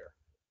makeup air.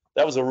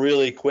 That was a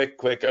really quick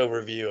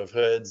overview of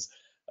hoods.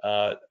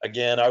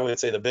 Again, I would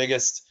say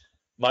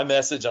my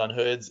message on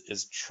hoods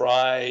is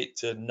try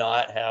to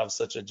not have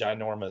such a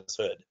ginormous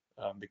hood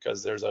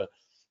because there's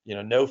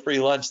no free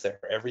lunch there.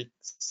 Every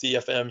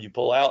CFM you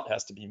pull out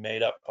has to be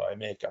made up by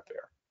makeup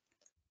air.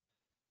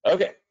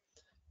 Okay,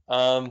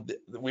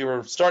 we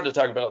were starting to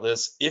talk about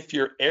this. If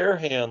your air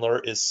handler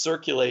is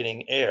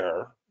circulating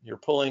air, you're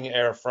pulling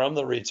air from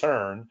the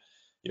return,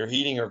 you're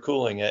heating or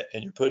cooling it,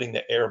 and you're putting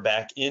the air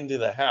back into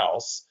the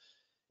house.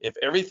 If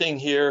everything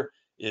here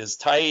is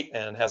tight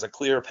and has a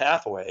clear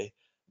pathway,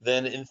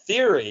 then in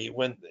theory,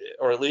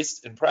 or at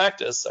least in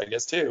practice, I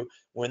guess too,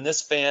 when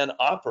this fan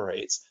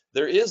operates,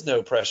 there is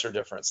no pressure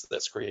difference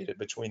that's created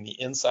between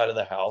the inside of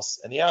the house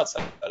and the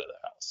outside of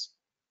the house.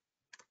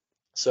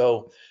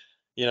 So,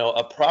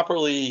 a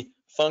properly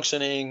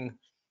functioning,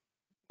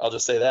 I'll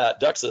just say that,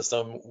 duct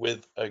system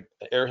with an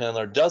air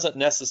handler doesn't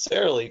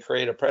necessarily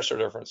create a pressure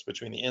difference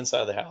between the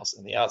inside of the house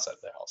and the outside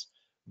of the house.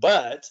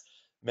 But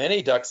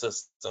many duct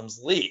systems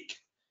leak.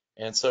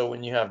 And so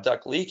when you have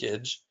duct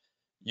leakage,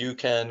 you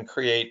can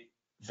create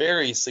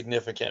very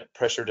significant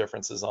pressure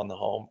differences on the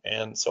home.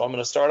 And so I'm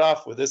going to start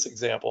off with this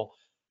example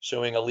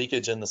showing a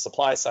leakage in the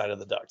supply side of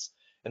the ducts.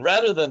 And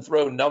rather than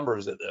throw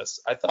numbers at this,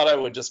 I thought I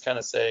would just kind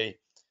of say,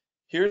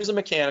 here's a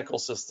mechanical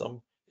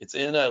system. It's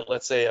in a,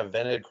 let's say, a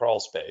vented crawl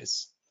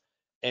space,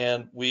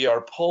 and we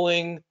are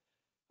pulling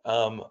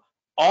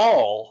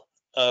all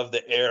of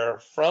the air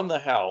from the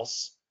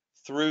house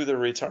through the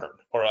return,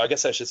 or I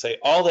guess I should say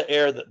all the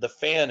air that the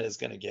fan is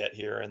going to get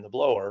here in the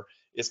blower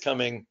is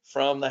coming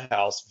from the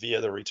house via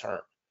the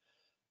return.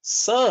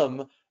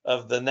 Some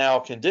of the now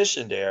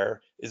conditioned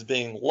air is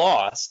being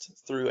lost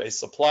through a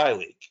supply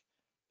leak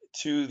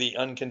to the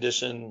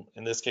unconditioned,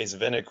 in this case,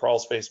 vented crawl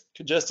space,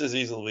 could just as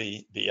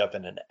easily be up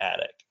in an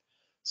attic.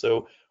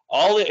 So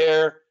all the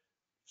air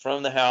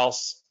from the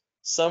house,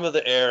 some of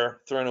the air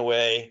thrown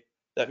away,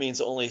 that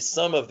means only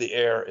some of the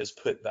air is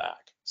put back.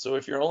 So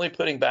if you're only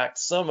putting back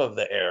some of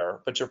the air,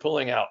 but you're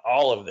pulling out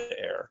all of the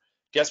air,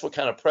 guess what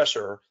kind of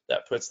pressure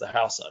that puts the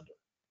house under?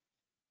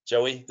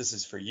 Joey, this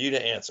is for you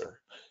to answer.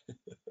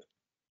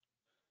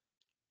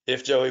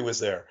 If Joey was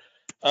there.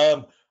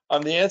 The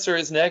answer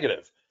is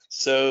negative.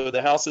 So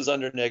the house is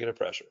under negative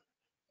pressure.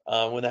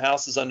 When the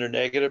house is under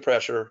negative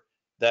pressure,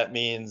 that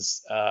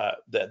means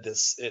that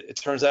it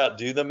turns out,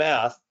 do the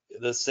math,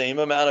 the same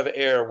amount of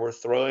air we're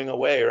throwing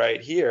away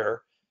right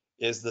here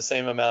is the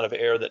same amount of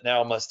air that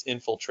now must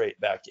infiltrate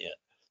back in.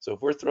 So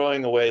if we're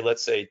throwing away,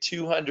 let's say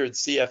 200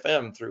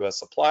 CFM through a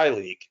supply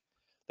leak,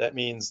 that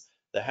means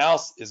the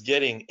house is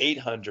getting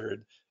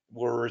 800,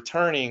 we're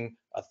returning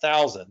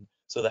 1,000.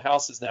 So the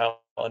house is now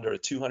under a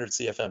 200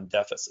 CFM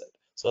deficit.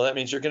 So that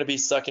means you're going to be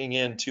sucking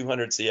in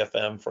 200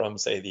 CFM from,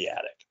 say, the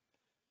attic.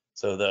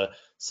 So the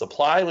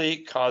supply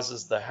leak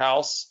causes the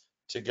house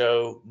to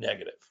go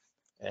negative.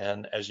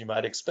 And as you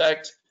might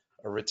expect,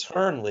 a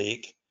return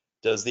leak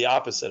does the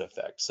opposite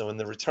effect. So in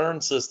the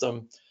return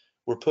system,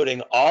 we're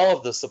putting all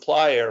of the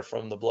supply air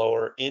from the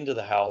blower into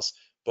the house,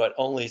 but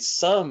only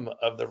some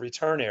of the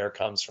return air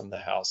comes from the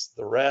house.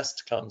 The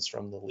rest comes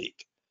from the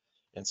leak.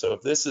 And so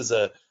if this is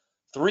a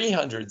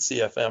 300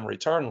 CFM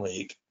return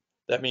leak,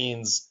 that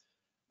means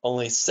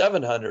only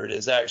 700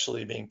 is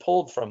actually being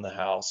pulled from the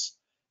house,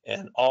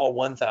 and all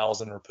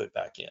 1,000 are put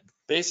back in.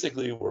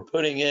 Basically, we're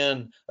putting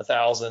in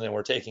 1,000 and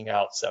we're taking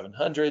out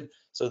 700,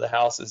 so the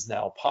house is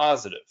now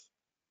positive.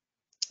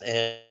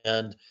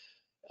 And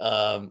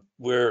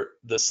we're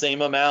the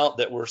same amount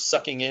that we're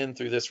sucking in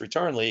through this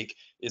return leak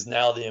is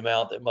now the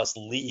amount that must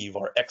leave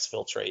or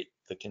exfiltrate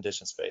the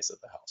conditioned space of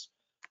the house.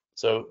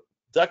 So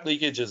duct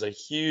leakage is a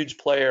huge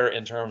player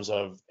in terms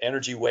of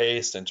energy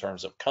waste, in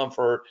terms of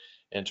comfort,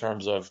 in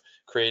terms of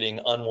creating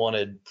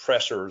unwanted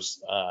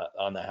pressures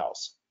on the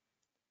house.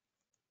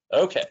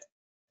 Okay,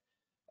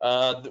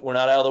 we're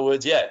not out of the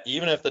woods yet.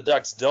 Even if the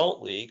ducts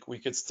don't leak, we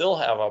could still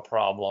have a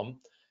problem.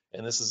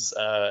 And this is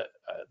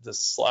this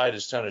slide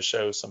is trying to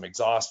show some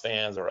exhaust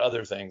fans or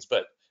other things,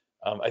 but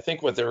I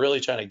think what they're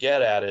really trying to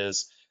get at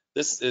is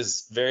this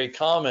is very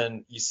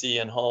common you see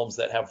in homes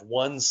that have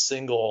one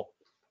single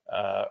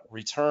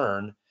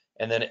return,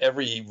 and then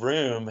every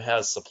room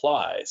has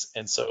supplies.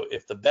 And so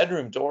if the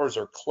bedroom doors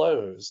are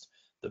closed,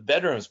 the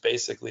bedrooms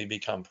basically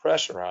become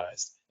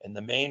pressurized and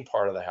the main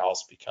part of the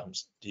house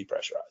becomes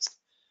depressurized.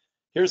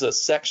 Here's a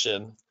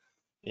section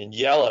in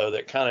yellow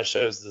that kind of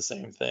shows the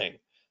same thing.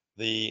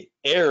 The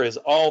air is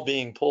all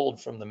being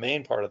pulled from the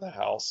main part of the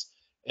house,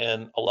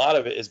 and a lot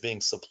of it is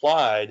being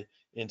supplied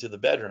into the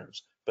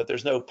bedrooms, but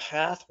there's no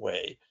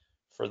pathway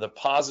for the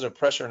positive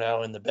pressure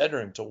now in the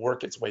bedroom to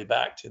work its way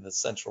back to the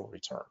central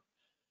return.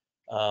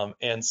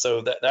 And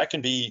so that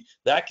can be,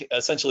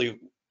 essentially,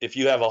 if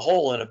you have a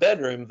hole in a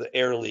bedroom, the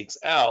air leaks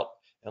out,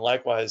 and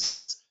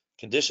likewise,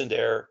 conditioned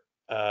air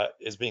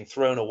is being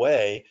thrown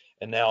away,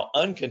 and now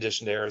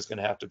unconditioned air is going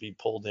to have to be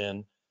pulled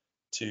in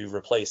to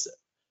replace it.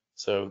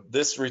 So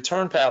this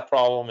return path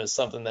problem is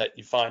something that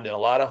you find in a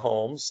lot of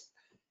homes,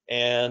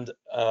 and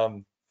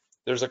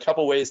there's a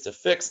couple ways to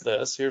fix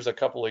this. Here's a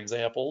couple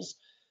examples.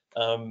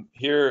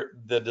 Here,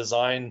 the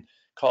design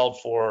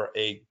called for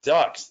a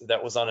duct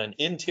that was on an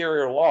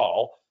interior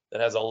wall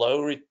that has a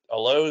low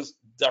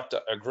duct,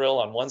 a grill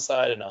on one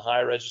side and a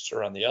high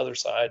register on the other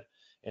side.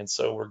 And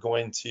so we're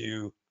going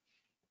to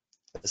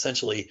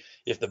essentially,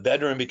 if the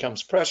bedroom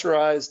becomes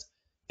pressurized,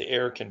 the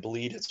air can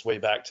bleed its way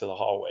back to the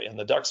hallway. And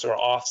the ducts are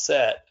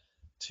offset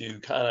to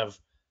kind of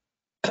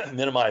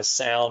minimize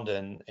sound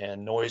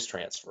and noise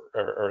transfer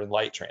or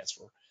light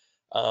transfer.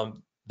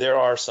 There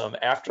are some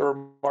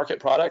aftermarket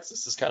products.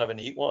 This is kind of a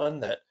neat one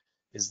that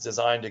is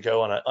designed to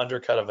go on an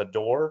undercut of a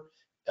door.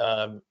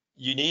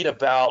 You need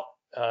about,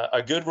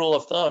 a good rule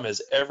of thumb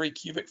is every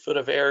cubic foot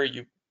of air,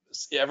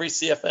 every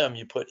CFM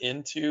you put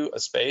into a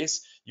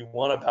space, you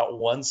want about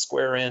 1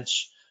 square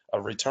inch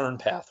of return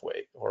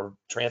pathway or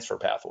transfer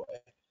pathway.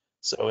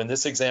 So in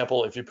this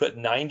example, if you put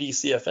 90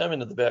 CFM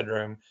into the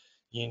bedroom,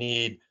 you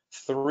need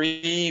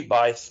 3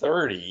 by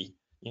 30.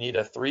 You need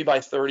a 3 by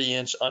 30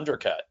 inch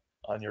undercut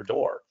on your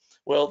door.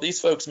 Well, these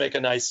folks make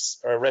a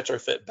nice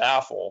retrofit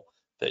baffle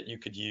that you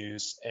could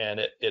use, and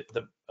it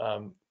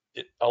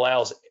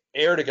allows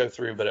air to go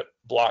through, but it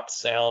blocks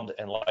sound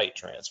and light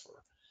transfer.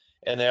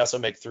 And they also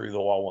make through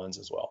the wall ones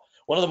as well.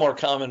 One of the more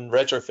common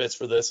retrofits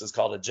for this is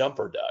called a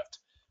jumper duct,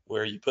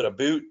 where you put a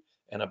boot,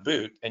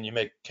 and you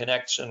make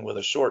connection with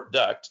a short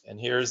duct. And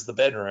here's the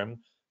bedroom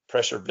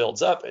pressure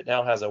builds up, it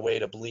now has a way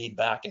to bleed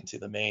back into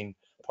the main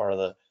part of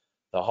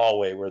the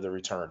hallway where the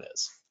return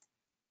is.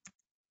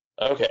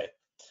 Okay,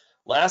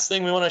 last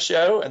thing we want to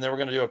show, and then we're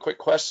going to do a quick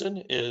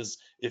question, is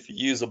if you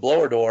use a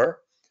blower door,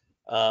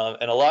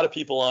 and a lot of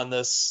people on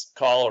this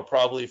call are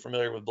probably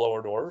familiar with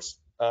blower doors,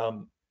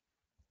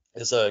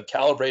 is a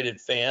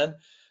calibrated fan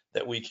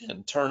that we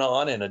can turn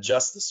on and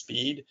adjust the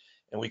speed,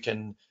 and we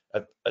can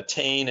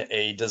attain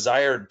a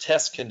desired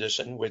test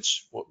condition,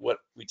 which what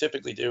we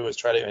typically do is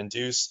try to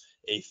induce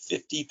a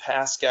 50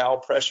 Pascal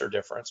pressure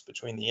difference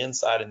between the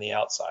inside and the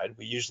outside.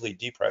 We usually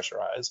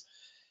depressurize,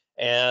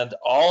 and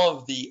all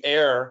of the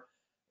air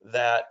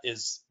that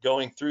is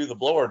going through the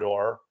blower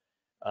door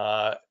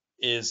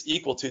is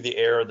equal to the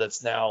air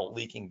that's now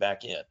leaking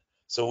back in.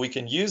 So we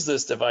can use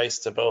this device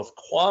to both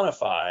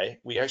quantify,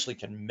 we actually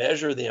can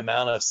measure the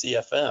amount of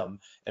CFM,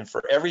 and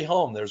for every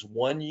home there's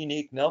one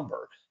unique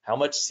number. How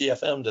much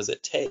CFM does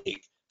it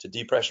take to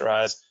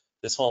depressurize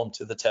this home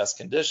to the test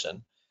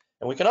condition?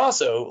 And we can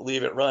also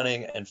leave it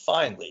running and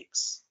find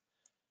leaks.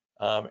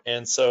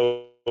 And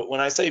so when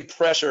I say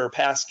pressure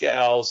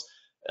pascals,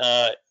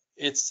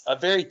 it's a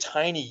very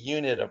tiny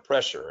unit of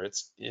pressure.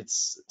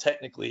 It's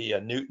technically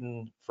a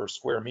Newton per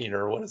square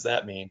meter. What does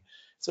that mean?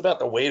 It's about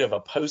the weight of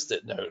a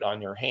Post-it note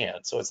on your hand,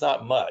 so it's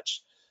not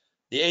much.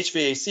 The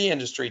HVAC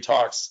industry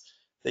talks,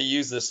 they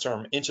use this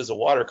term inches of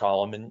water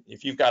column, and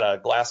if you've got a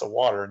glass of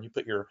water and you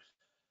put your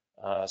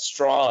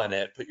straw in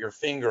it, put your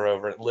finger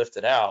over it, lift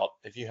it out,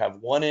 if you have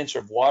 1 inch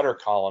of water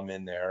column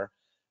in there,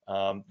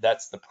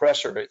 that's the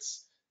pressure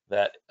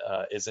that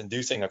is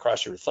inducing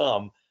across your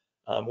thumb.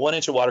 1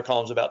 inch of water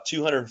column is about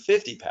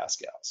 250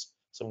 pascals.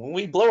 So when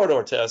we blower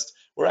door test,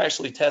 we're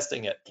actually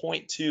testing at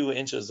 0.2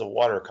 inches of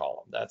water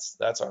column.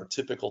 That's our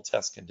typical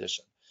test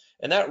condition.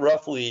 And that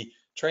roughly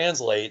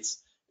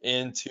translates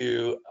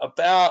into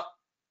about,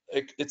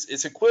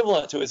 it's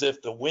equivalent to as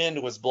if the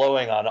wind was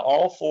blowing on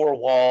all 4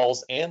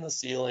 walls and the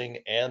ceiling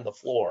and the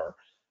floor,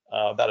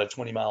 about a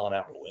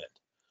 20-mile-an-hour wind.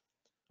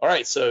 All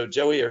right, so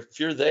Joey, if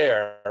you're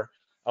there,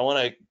 I want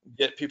to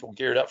get people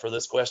geared up for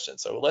this question.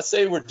 So let's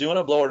say we're doing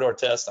a blower door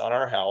test on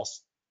our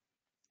house.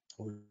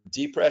 We're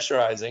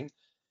depressurizing,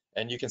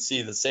 and you can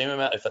see the same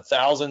amount. If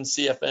 1,000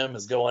 CFM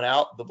is going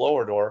out the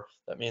blower door,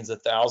 that means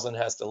 1,000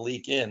 has to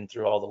leak in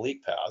through all the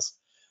leak paths.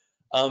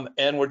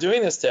 And we're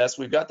doing this test.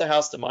 We've got the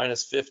house to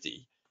minus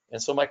 50.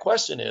 And so my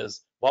question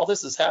is, while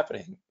this is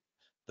happening,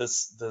 the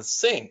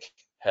sink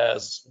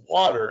has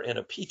water in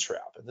a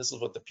P-trap, and this is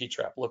what the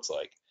P-trap looks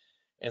like.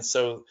 And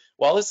so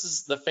while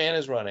the fan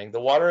is running,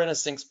 the water in a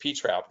sink's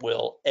P-trap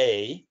will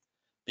A,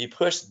 be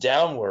pushed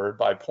downward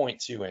by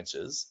 0.2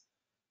 inches,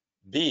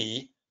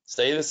 B,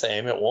 stay the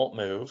same, it won't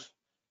move,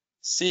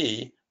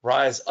 C,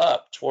 rise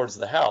up towards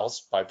the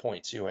house by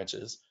 0.2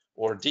 inches,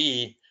 or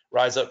D,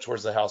 rise up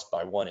towards the house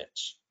by 1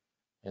 inch.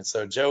 And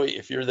so Joey,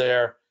 if you're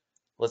there,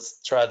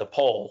 let's try the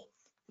poll.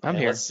 I'm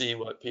here. Let's see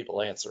what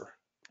people answer.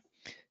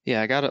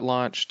 Yeah, I got it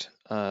launched.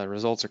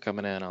 Results are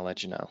coming in. I'll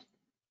let you know.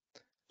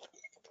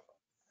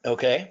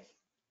 Okay.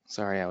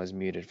 Sorry, I was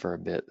muted for a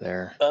bit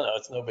there. No,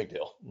 it's no big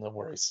deal. No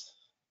worries.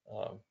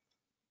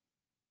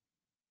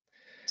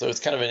 So it's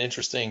kind of an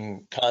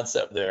interesting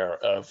concept there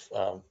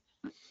of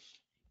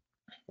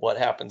what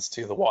happens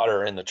to the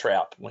water in the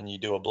trap when you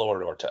do a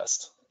blower door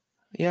test.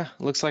 Yeah,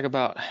 looks like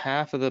about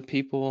half of the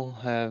people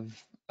have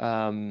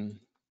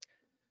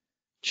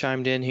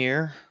chimed in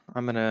here.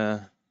 I'm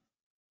gonna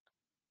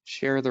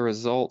share the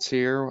results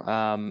here.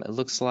 It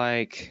looks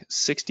like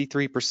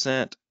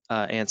 63%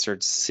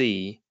 answered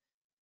C,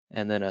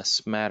 and then a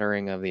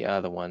smattering of the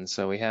other ones.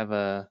 So we have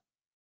a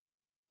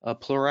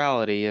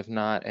plurality, if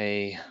not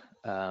a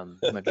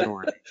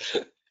majority.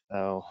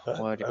 So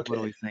what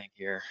do we think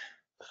here?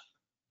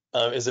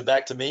 Is it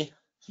back to me?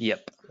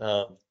 Yep.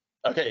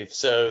 Okay,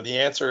 so the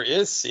answer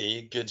is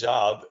C. Good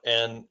job.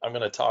 And I'm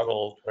going to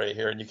toggle right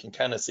here, and you can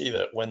kind of see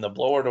that when the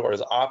blower door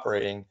is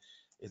operating,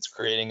 it's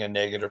creating a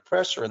negative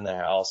pressure in the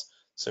house.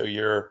 So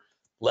your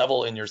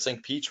level in your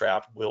sink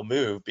P-trap will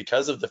move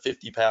because of the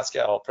 50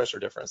 Pascal pressure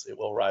difference. It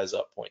will rise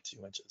up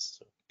 0.2 inches.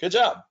 So good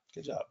job.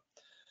 Good job.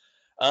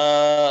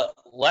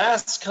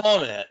 Last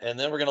comment, and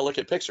then we're going to look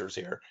at pictures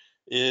here,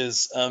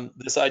 is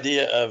this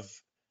idea of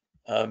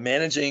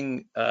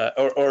managing,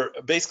 or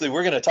basically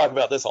we're going to talk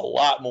about this a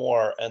lot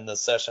more in the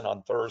session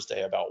on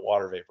Thursday about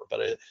water vapor,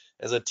 but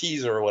as a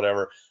teaser or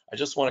whatever, I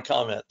just want to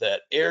comment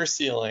that air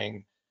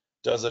sealing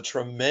does a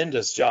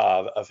tremendous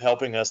job of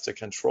helping us to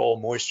control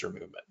moisture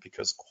movement,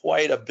 because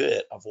quite a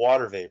bit of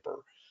water vapor,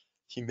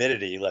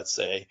 humidity, let's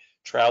say,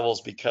 travels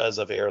because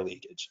of air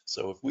leakage.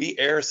 So if we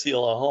air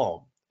seal a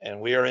home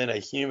and we are in a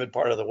humid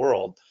part of the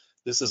world,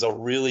 this is a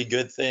really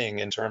good thing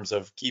in terms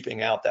of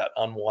keeping out that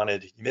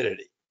unwanted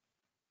humidity.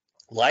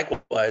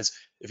 Likewise,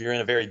 if you're in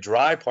a very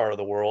dry part of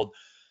the world,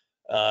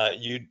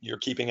 you're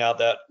keeping out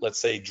that, let's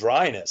say,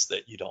 dryness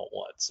that you don't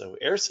want. So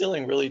air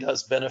sealing really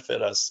does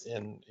benefit us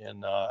in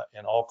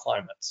all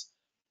climates.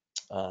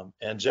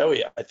 And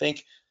Joey, I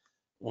think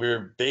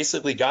we're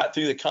basically got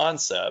through the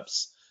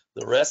concepts.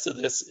 The rest of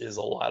this is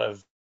a lot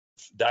of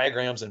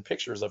diagrams and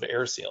pictures of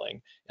air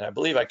sealing. And I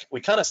believe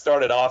we kind of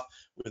started off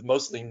with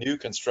mostly new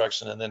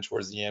construction, and then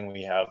towards the end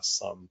we have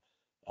some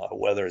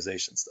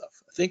weatherization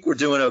stuff. I think we're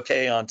doing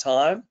okay on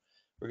time.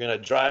 We're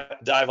going to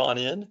dive on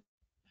in.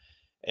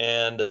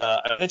 And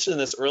I mentioned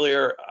this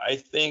earlier, I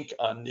think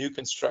on new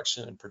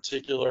construction in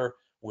particular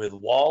with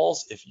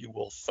walls, if you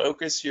will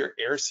focus your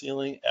air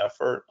sealing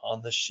effort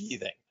on the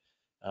sheathing,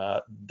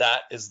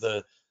 that is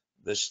the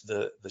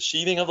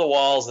sheathing of the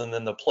walls and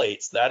then the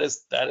plates. That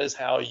is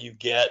how you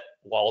get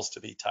walls to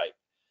be tight.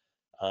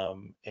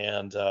 I'm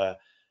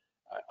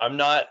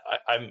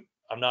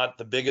not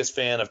the biggest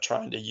fan of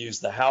trying to use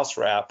the house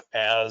wrap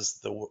as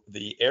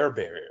the air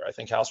barrier. I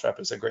think house wrap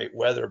is a great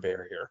weather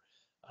barrier.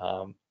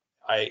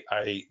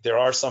 There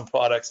are some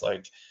products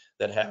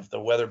that have the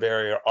weather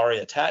barrier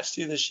already attached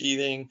to the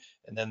sheathing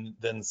and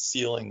then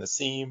sealing the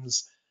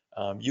seams.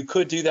 You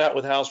could do that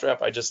with house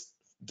wrap. I just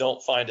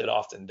don't find it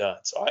often done.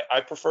 So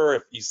I prefer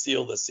if you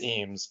seal the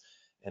seams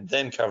and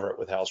then cover it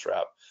with house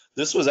wrap.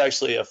 This was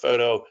actually a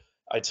photo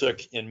I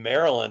took in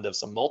Maryland of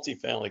some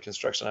multifamily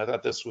construction. I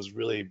thought this was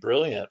really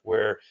brilliant,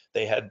 where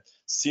they had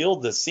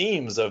sealed the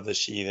seams of the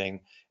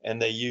sheathing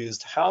and they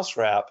used house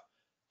wrap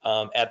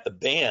at the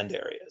band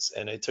areas,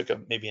 and they took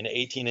maybe an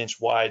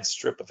 18-inch wide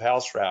strip of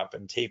house wrap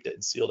and taped it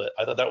and sealed it.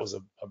 I thought that was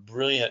a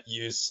brilliant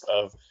use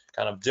of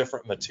kind of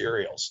different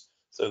materials.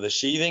 So the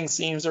sheathing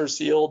seams are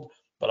sealed,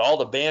 but all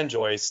the band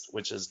joist,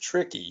 which is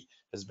tricky,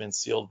 has been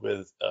sealed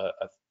with a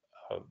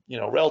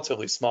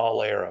relatively small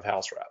layer of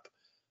house wrap.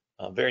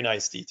 Very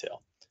nice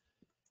detail.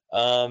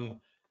 Now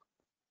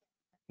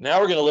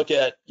we're going to look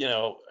at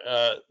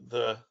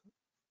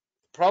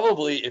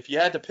probably if you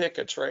had to pick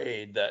a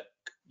trade that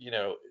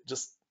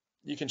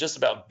you can just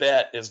about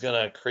bet is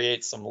going to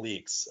create some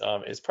leaks,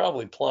 it's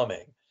probably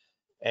plumbing.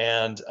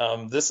 And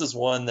this is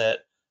one that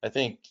I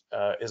think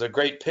is a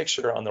great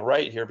picture on the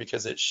right here,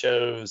 because it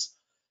shows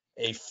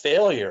a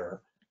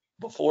failure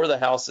before the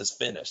house is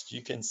finished.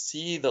 You can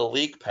see the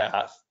leak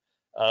path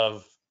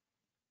of,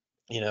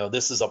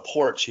 this is a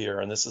porch here,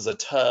 and this is a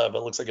tub.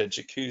 It looks like a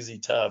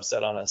jacuzzi tub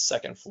set on a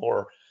second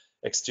floor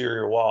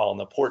exterior wall. And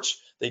the porch,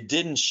 they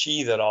didn't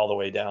sheathe it all the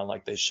way down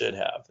like they should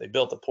have. They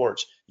built the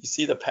porch. You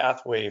see the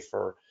pathway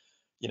for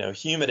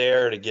humid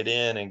air to get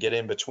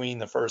in between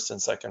the first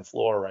and second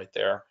floor right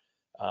there.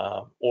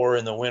 Or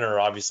in the winter,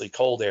 obviously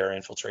cold air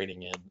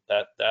infiltrating in.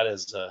 That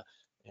is a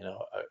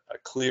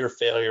clear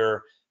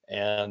failure,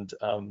 and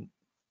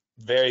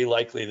very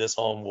likely this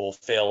home will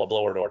fail a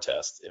blower door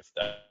test if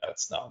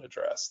that's not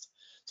addressed.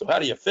 So how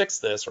do you fix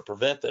this or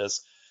prevent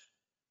this?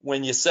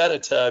 When you set a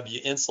tub, you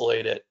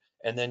insulate it,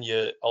 and then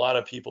a lot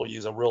of people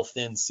use a real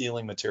thin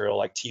sealing material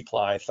like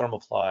T-ply,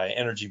 thermoply,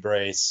 energy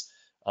brace.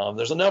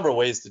 There's a number of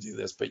ways to do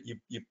this, but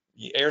you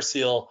air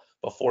seal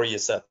before you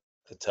set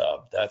the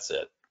tub. That's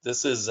it.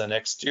 This is an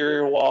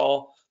exterior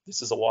wall.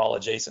 This is a wall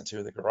adjacent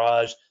to the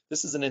garage.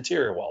 This is an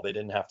interior wall. They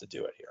didn't have to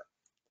do it here.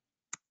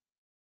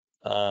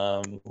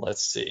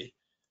 Let's see.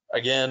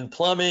 Again,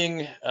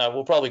 plumbing,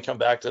 we'll probably come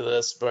back to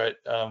this, but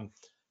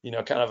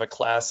kind of a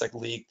classic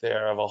leak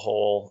there of a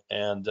hole.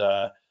 And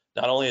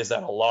not only is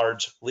that a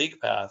large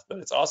leak path, but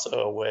it's also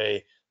a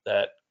way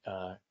that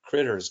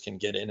critters can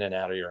get in and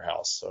out of your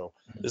house. So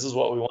this is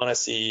what we want to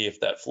see. If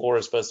that floor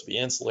is supposed to be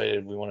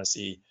insulated, we want to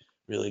see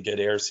really good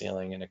air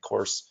sealing, and of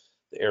course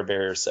the air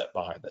barrier set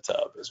behind the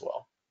tub as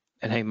well.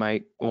 And hey,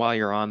 Mike, while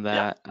you're on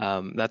that,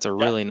 that's a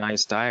really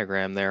nice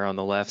diagram there on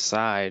the left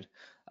side.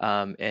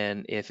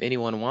 And if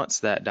anyone wants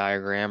that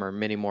diagram or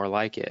many more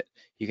like it,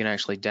 you can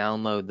actually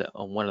download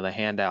one of the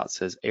handouts.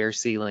 Says air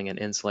sealing and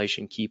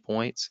insulation key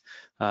points.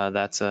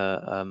 That's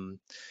a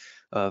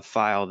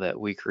file that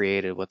we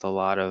created with a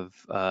lot of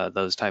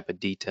those type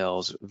of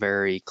details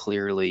very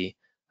clearly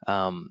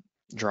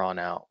drawn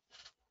out.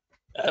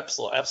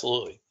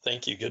 Absolutely.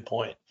 Thank you. Good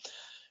point.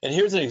 And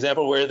here's an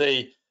example where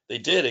they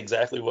did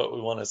exactly what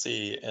we want to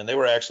see, and they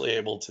were actually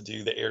able to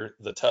do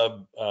the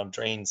tub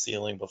drain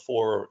sealing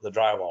before the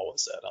drywall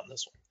was set on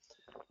this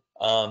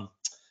one.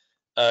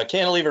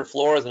 Cantilever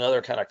floor is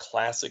another kind of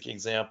classic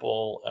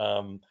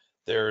example.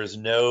 There's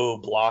no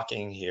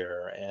blocking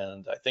here,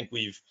 and I think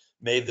we've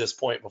made this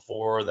point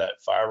before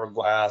that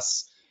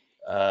fiberglass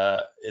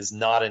is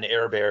not an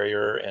air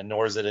barrier, and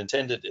nor is it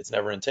intended. It's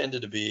never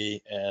intended to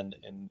be, and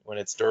when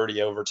it's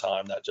dirty over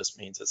time, that just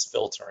means it's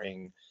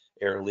filtering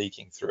air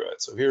leaking through it.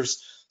 So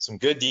here's some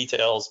good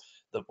details.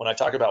 When I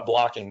talk about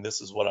blocking, this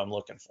is what I'm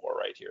looking for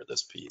right here,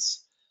 this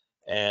piece.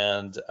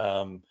 And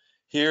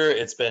here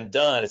it's been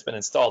done, it's been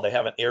installed. They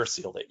haven't air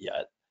sealed it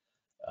yet.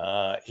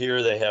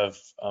 Here they have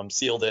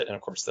sealed it, and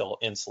of course they'll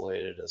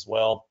insulate it as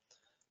well.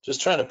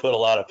 Just trying to put a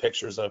lot of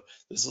pictures of,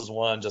 this is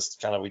one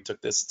just kind of, we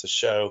took this to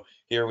show.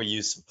 Here we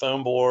used some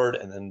foam board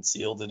and then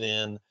sealed it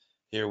in.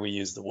 Here we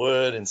used the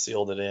wood and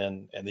sealed it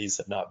in, and these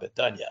have not been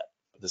done yet.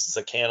 This is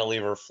a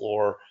cantilever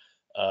floor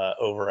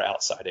over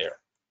outside air.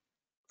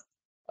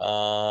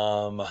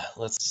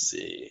 Let's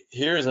see.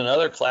 Here's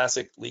another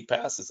classic leak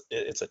path.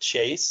 It's a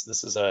chase.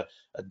 This is a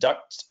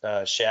duct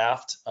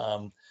shaft.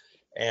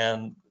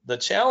 And the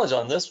challenge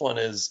on this one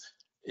is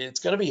it's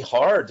going to be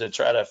hard to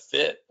try to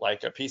fit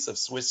like a piece of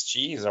Swiss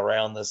cheese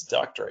around this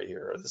duct right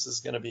here. This is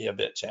going to be a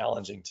bit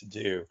challenging to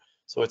do.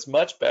 So it's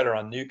much better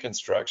on new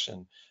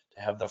construction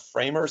to have the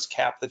framers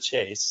cap the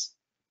chase,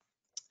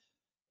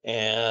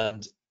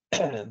 and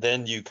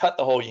then you cut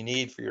the hole you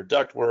need for your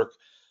duct work.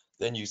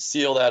 Then you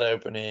seal that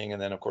opening,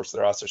 and then of course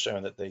they're also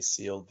showing that they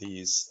sealed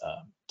these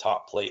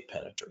top plate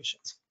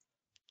penetrations.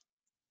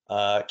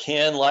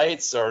 Can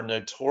lights are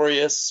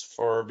notorious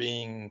for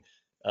being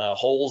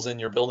holes in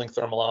your building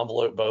thermal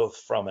envelope, both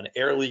from an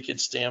air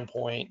leakage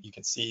standpoint. You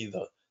can see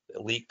the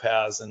leak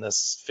paths in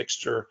this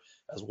fixture,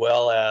 as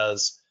well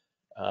as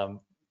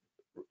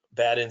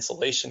bad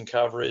insulation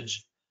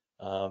coverage.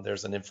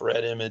 There's an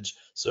infrared image.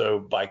 So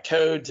by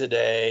code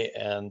today,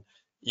 and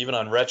even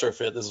on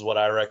retrofit, this is what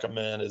I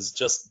recommend, is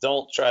just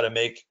don't try to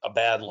make a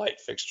bad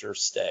light fixture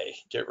stay.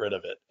 Get rid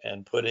of it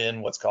and put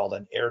in what's called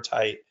an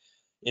airtight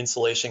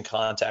insulation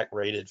contact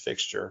rated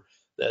fixture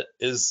that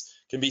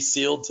can be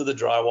sealed to the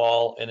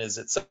drywall and is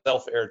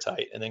itself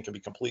airtight, and then can be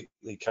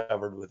completely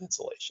covered with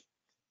insulation.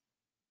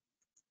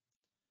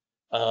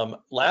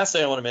 Last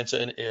thing I want to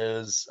mention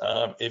is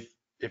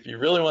if you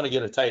really want to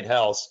get a tight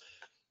house,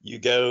 you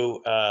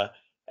go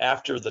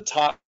after the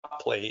top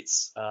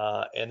plates,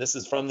 and this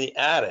is from the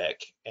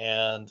attic,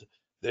 and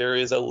there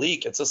is a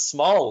leak. It's a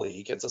small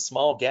leak. It's a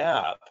small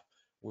gap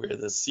where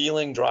the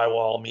ceiling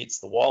drywall meets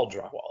the wall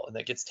drywall, and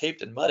that gets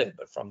taped and mudded,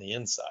 but from the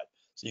inside.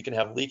 So you can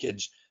have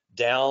leakage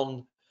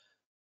down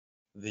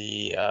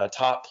the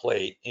top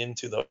plate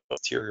into the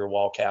exterior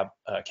wall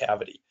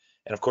cavity.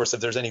 And of course, if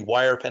there's any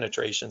wire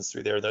penetrations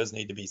through there, those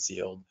need to be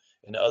sealed,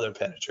 and other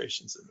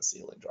penetrations in the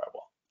ceiling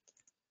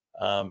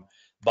drywall.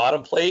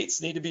 Bottom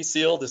plates need to be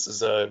sealed. This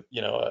is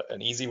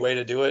an easy way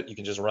to do it. You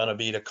can just run a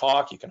bead of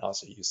caulk. You can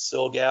also use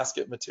sill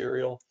gasket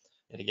material.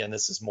 And again,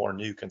 this is more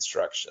new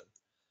construction.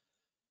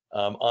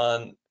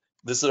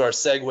 This is our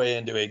segue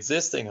into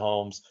existing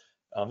homes.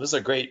 This is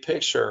a great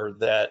picture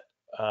that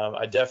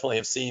I definitely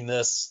have seen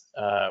this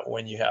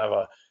when you have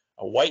a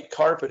white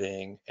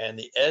carpeting and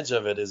the edge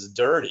of it is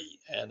dirty.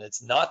 And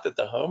it's not that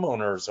the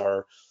homeowners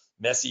are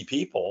messy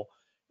people.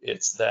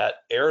 It's that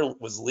air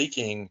was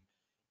leaking.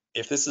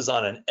 If this is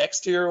on an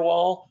exterior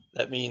wall,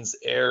 that means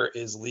air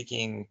is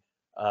leaking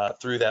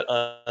through that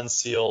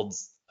unsealed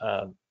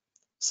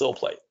sill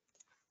plate.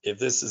 If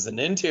this is an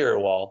interior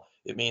wall,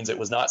 it means it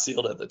was not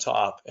sealed at the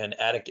top, and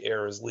attic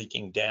air is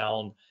leaking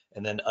down,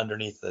 and then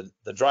underneath the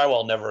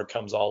drywall never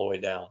comes all the way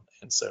down,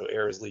 and so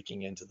air is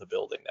leaking into the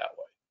building that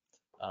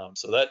way.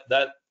 So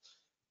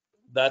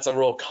that's a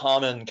real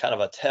common kind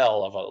of a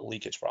tell of a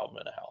leakage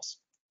problem in a house.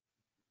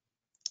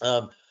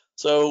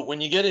 So when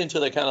you get into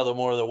the kind of the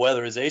more the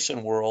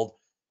weatherization world,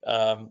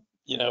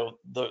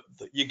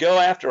 you go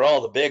after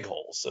all the big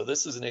holes. So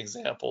this is an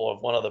example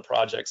of one of the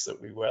projects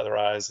that we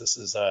weatherized. This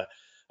is a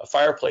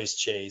fireplace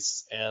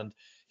chase, and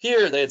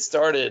here they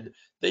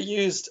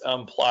used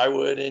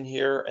plywood in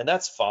here, and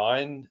that's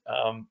fine,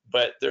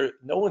 but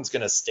no one's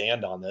going to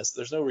stand on this.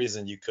 There's no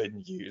reason you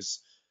couldn't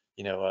use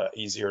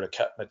easier to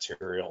cut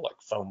material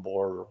like foam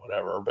board or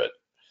whatever, but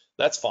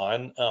that's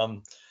fine.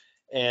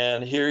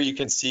 And here you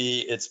can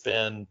see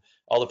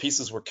all the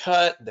pieces were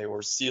cut, they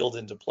were sealed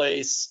into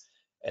place.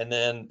 And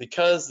then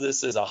because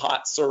this is a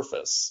hot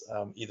surface,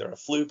 either a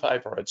flue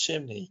pipe or a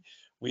chimney,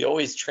 we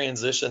always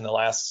transition the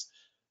last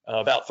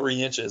about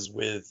 3 inches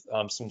with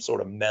some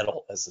sort of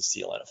metal as a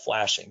sealant, a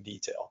flashing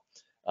detail.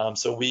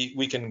 So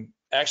we can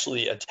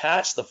actually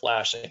attach the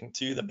flashing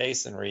to the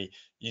masonry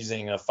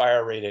using a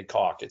fire rated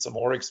caulk. It's a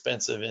more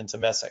expensive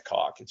intumescent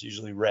caulk. It's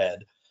usually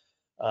red.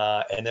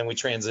 And then we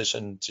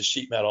transition to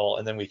sheet metal,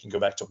 and then we can go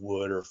back to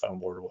wood or foam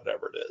board or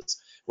whatever it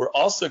is. We're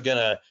also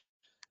gonna,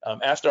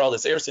 after all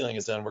this air sealing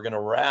is done, we're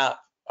gonna wrap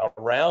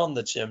around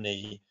the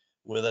chimney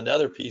with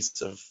another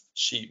piece of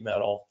sheet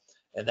metal,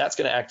 and that's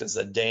gonna act as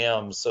a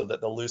dam so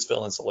that the loose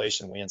fill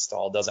insulation we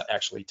install doesn't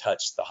actually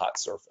touch the hot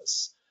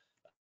surface.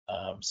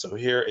 So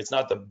here, it's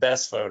not the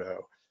best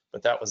photo,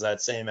 but that was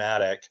that same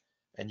attic,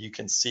 and you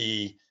can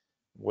see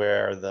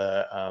where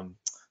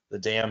the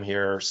dam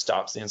here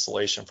stops the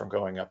insulation from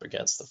going up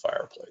against the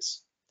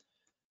fireplace.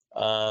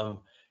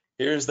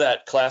 Here's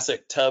that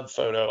classic tub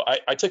photo.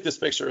 I took this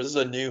picture. This is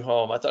a new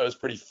home. I thought it was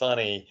pretty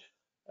funny.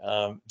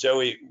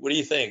 Joey, what do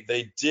you think?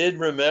 They did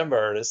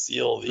remember to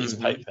seal these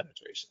pipe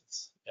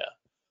penetrations. Yeah,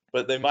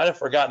 but they might have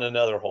forgotten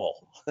another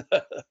hole.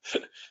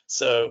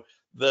 So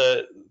the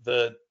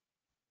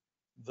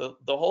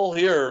hole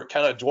here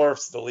kind of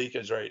dwarfs the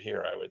leakage right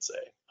here, I would say.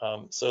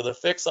 So the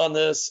fix on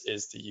this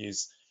is to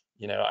use,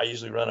 I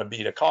usually run a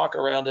bead of caulk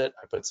around it.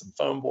 I put some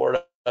foam board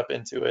up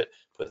into it,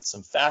 put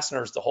some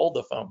fasteners to hold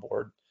the foam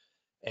board,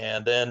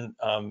 and then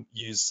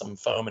use some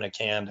foam in a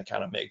can to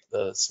kind of make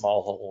the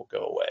small hole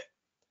go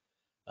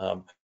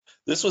away.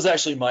 This was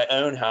actually my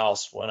own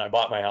house. When I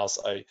bought my house,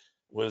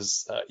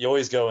 you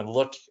always go and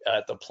look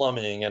at the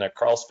plumbing in a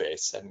crawl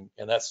space, and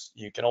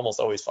you can almost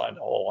always find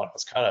a hole.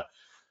 And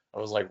I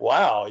was like,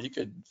 wow, you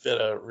could fit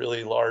a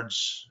really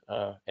large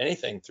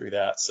anything through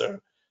that. So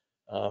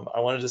I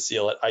wanted to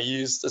seal it. I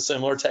used a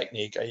similar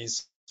technique. I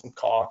used some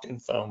caulk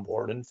and foam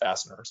board and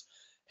fasteners.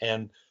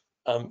 And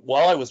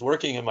while I was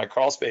working in my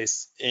crawl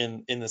space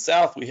in the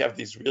South, we have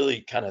these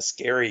really kind of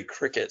scary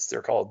crickets.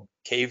 They're called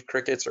cave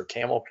crickets or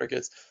camel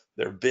crickets.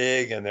 They're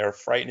big and they're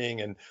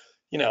frightening. And,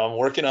 you know, I'm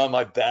working on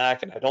my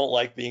back and I don't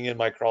like being in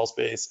my crawl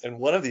space. And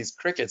one of these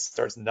crickets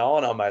starts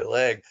gnawing on my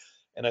leg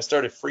and I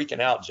started freaking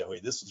out,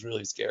 Joey. This was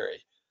really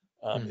scary.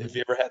 Have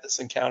you ever had this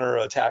encounter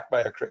or attacked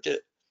by a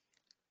cricket?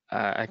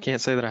 I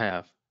can't say that I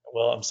have.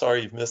 Well, I'm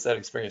sorry you've missed that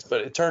experience,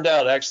 but it turned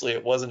out actually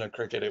it wasn't a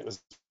cricket. It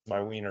was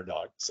my wiener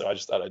dog. So I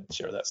just thought I'd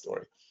share that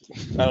story.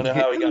 I don't know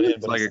how he got in,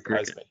 It's but he like a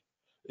surprised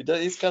cricket.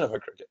 me. He's kind of a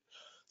cricket.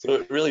 So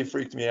it really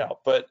freaked me out.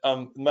 But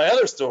my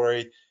other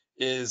story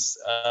is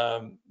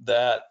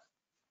that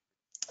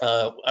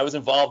I was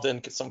involved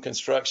in some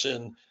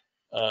construction,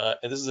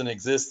 and this is an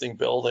existing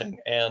building,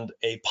 and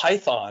a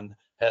python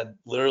had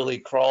literally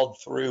crawled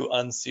through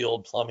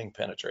unsealed plumbing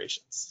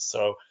penetrations.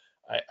 So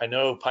I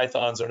know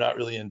pythons are not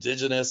really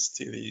indigenous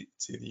to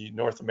the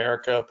North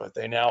America, but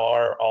they now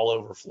are all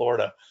over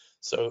Florida.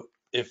 So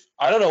if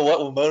I don't know what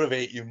will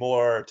motivate you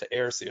more to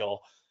air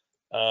seal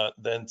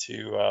than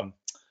to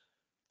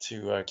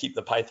keep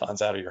the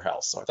pythons out of your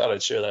house. So I thought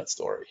I'd share that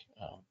story.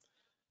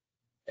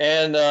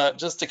 And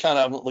just to kind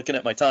of, I'm looking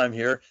at my time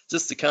here,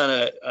 just to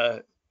kind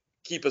of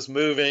keep us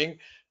moving,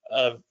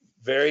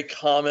 very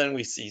common,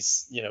 we see,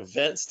 you know,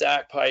 vent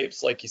stack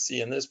pipes like you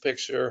see in this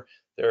picture.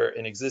 They're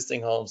in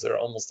existing homes. There are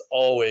almost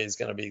always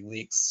going to be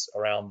leaks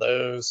around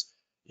those.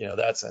 You know,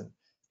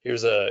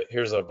 here's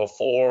a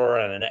before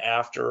and an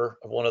after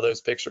of one of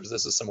those pictures.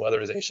 This is some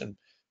weatherization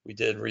we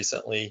did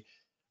recently.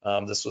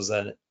 This was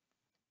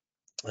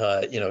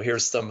you know,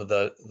 here's some of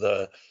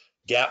the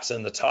gaps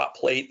in the top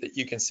plate that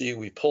you can see.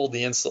 We pulled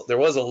there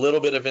was a little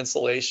bit of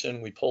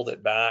insulation. We pulled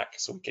it back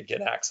so we could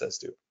get access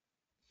to it,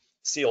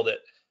 sealed it,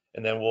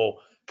 and then we'll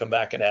come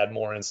back and add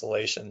more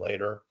insulation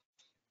later.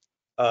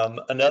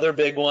 Another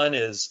big one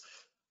is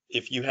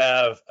if you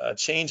have a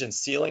change in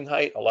ceiling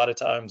height, a lot of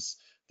times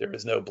there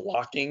is no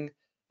blocking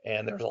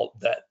and there's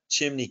that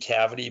chimney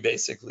cavity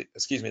basically,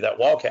 excuse me, that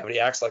wall cavity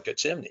acts like a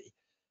chimney.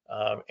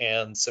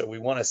 And so we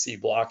want to see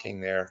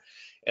blocking there.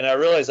 And I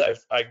realized I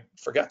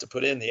forgot to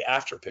put in the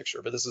after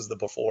picture, but this is the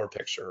before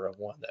picture of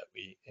one that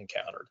we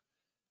encountered.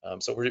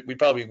 So we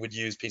probably would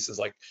use pieces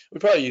like, we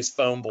probably use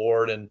foam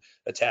board and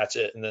attach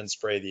it and then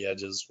spray the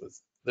edges with,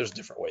 there's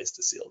different ways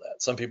to seal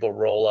that. Some people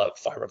roll up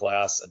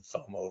fiberglass and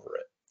foam over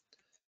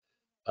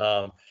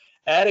it.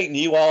 Attic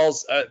knee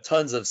walls,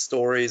 tons of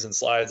stories and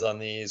slides on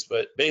these,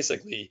 but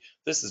basically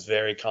this is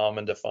very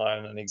common to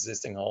find in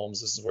existing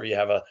homes. This is where you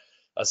have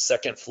a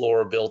second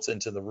floor built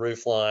into the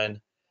roof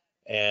line.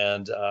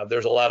 And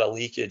there's a lot of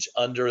leakage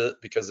under it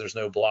because there's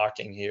no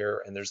blocking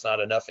here and there's not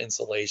enough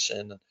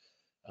insulation.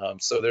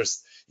 So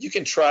you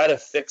can try to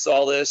fix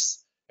all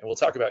this, and we'll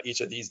talk about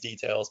each of these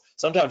details.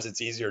 Sometimes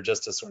it's easier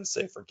just to sort of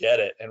say forget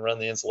it and run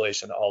the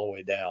insulation all the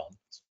way down.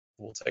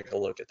 We'll take a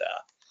look at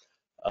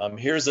that.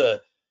 Here's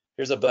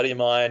a buddy of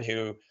mine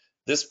who,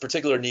 this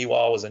particular knee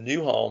wall was a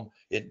new home.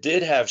 It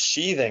did have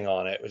sheathing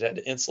on it. It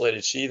had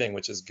insulated sheathing,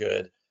 which is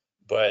good,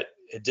 but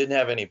it didn't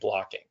have any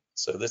blocking.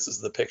 So this is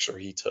the picture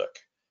he took.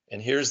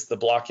 And here's the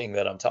blocking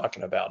that I'm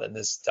talking about in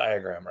this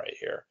diagram right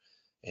here.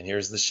 And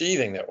here's the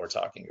sheathing that we're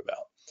talking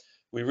about.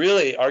 We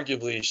really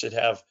arguably should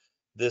have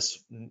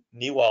this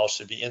knee wall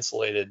should be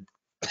insulated.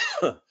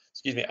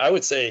 Excuse me. I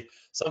would say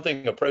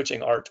something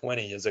approaching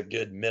R20 is a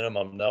good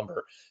minimum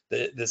number.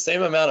 The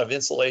same amount of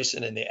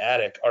insulation in the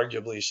attic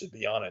arguably should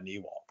be on a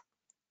knee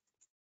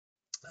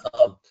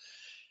wall.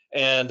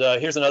 And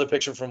here's another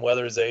picture from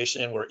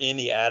weatherization. We're in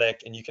the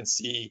attic and you can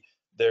see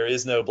there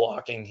is no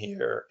blocking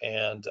here,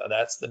 and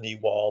that's the knee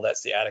wall.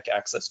 That's the attic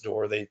access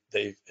door. They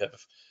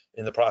have,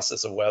 in the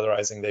process of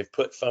weatherizing, they've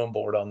put foam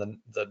board on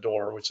the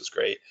door, which is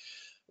great.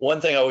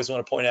 One thing I always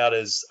want to point out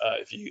is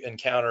if you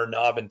encounter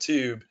knob and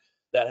tube,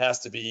 that has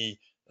to be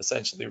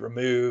essentially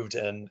removed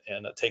and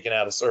taken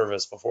out of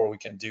service before we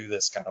can do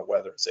this kind of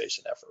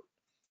weatherization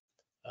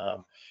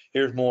effort.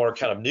 Here's more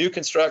kind of new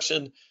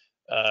construction.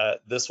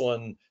 This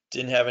one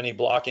didn't have any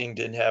blocking,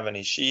 didn't have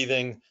any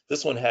sheathing.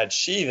 This one had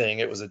sheathing.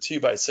 It was a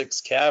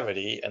 2x6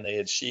 cavity and they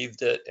had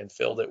sheathed it and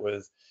filled it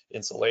with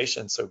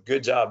insulation. So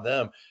good job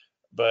them,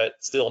 but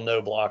still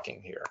no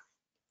blocking here.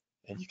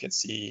 And you can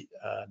see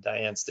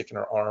Diane sticking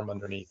her arm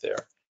underneath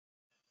there.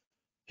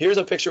 Here's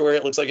a picture where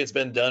it looks like it's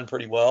been done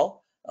pretty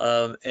well.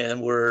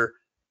 And we're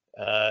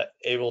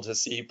able to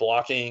see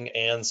blocking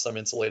and some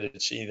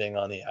insulated sheathing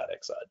on the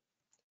attic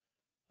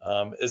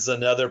side. Is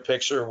another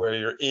picture where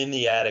you're in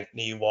the attic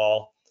knee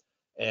wall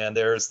and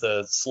there's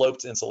the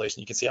sloped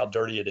insulation. You can see how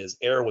dirty it is.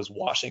 Air was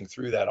washing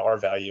through that R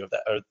value of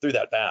that, or through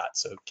that bat,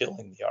 so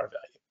killing the R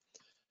value.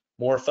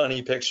 More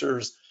funny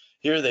pictures.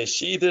 Here they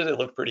sheathed it. It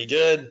looked pretty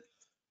good,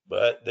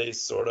 but they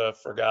sort of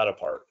forgot a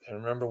part.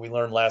 And remember, we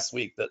learned last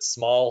week that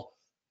small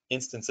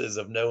instances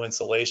of no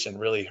insulation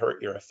really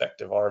hurt your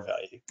effective R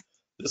value.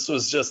 This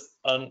was just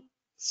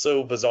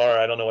so bizarre.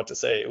 I don't know what to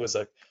say. It was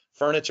a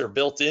furniture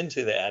built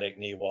into the attic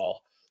knee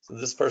wall. So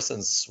this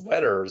person's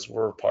sweaters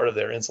were part of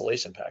their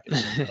insulation package.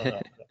 I don't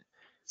know.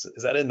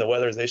 Is that in the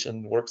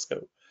weatherization work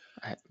scope?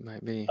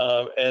 Might be.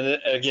 And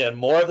again,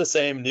 more of the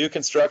same, new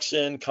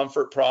construction,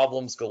 comfort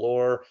problems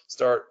galore,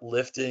 start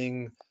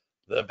lifting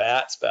the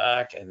bats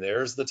back, and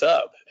there's the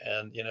tub.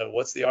 And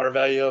what's the R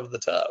value of the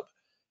tub?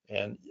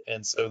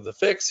 And so the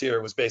fix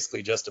here was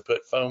basically just to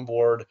put foam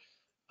board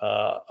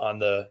on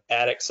the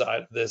attic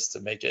side of this to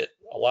make it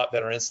a lot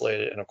better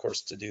insulated, and of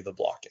course to do the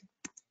blocking.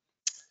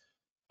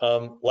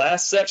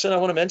 Last section I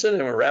want to mention,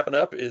 and we're wrapping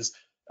up, is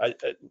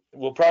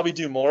we'll probably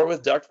do more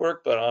with ductwork,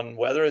 but on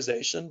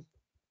weatherization,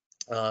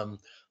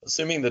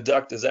 assuming the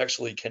duct is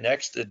actually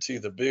connected to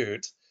the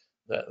boot,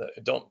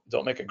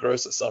 don't make a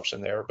gross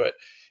assumption there, but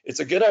it's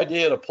a good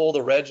idea to pull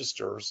the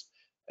registers,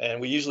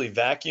 and we usually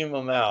vacuum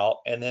them out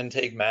and then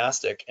take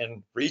mastic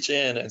and reach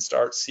in and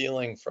start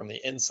sealing from the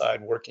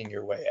inside, working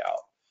your way out.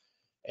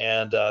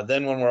 And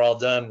then when we're all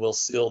done, we'll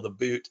seal the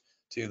boot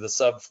to the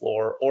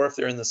subfloor, or if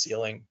they're in the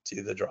ceiling,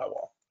 to the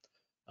drywall.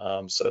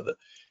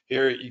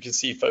 Here you can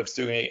see folks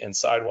doing it in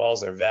sidewalls.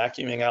 They're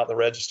vacuuming out the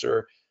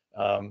register,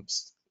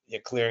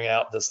 clearing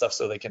out the stuff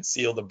so they can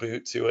seal the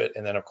boot to it,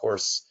 and then of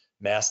course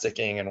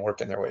masticking and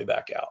working their way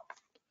back out.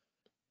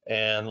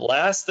 And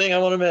last thing I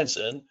want to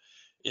mention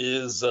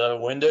is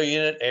window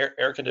unit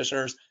air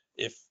conditioners.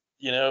 If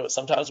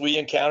sometimes we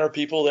encounter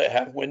people that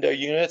have window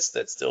units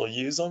that still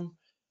use them,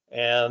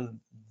 and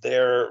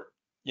they're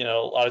a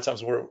lot of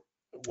times we're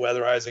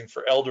weatherizing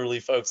for elderly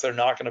folks. They're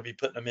not going to be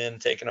putting them in,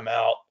 taking them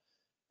out.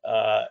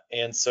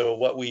 And so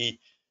what we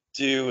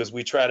do is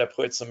we try to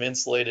put some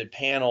insulated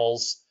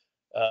panels,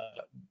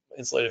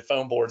 insulated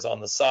foam boards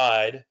on the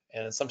side,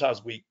 and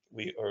sometimes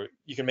or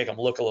you can make them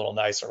look a little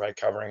nicer by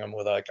covering them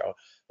with like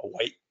a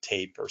white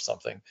tape or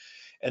something.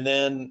 And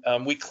then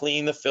we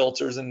clean the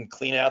filters and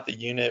clean out the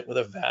unit with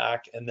a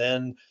vac, and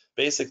then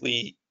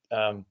basically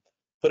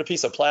put a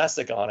piece of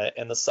plastic on it,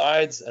 and the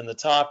sides and the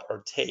top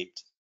are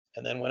taped.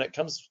 And then when it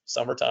comes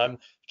summertime,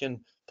 you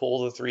can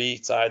pull the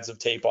 3 sides of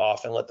tape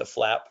off and let the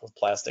flap of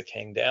plastic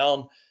hang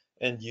down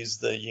and use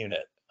the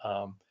unit.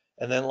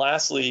 And then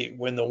lastly,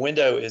 when the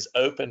window is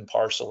open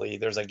partially,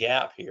 there's a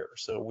gap here.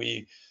 So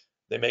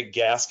they make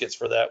gaskets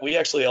for that. We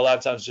actually a lot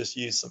of times just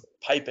use some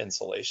pipe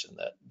insulation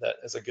that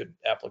is a good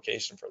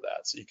application for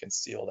that. So you can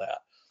seal that.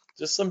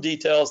 Just some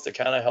details to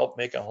kind of help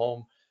make a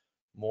home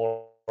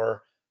more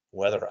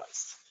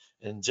weatherized.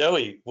 And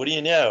Joey, what do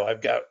you know? I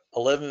got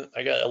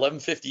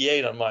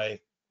 11:58 on my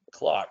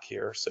clock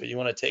here. So you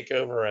want to take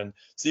over and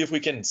see if we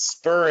can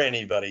spur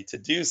anybody to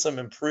do some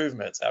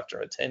improvements after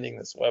attending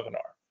this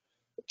webinar.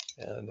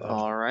 And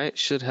all right,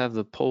 should have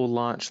the poll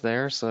launch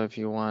there. So if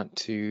you want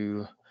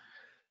to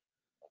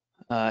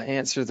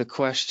answer the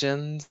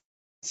questions.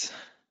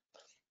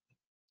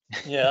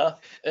 Yeah,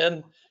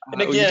 and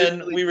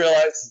again, we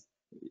realize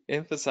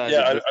emphasize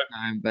it this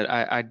time, but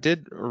I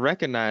did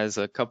recognize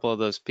a couple of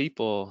those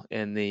people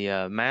in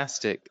the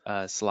mastic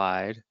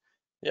slide.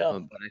 Yeah.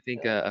 But I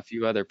think a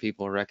few other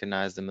people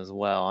recognize them as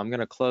well. I'm going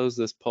to close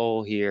this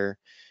poll here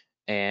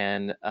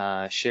and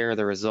share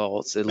the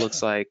results. It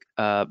looks like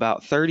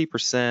about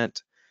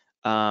 30%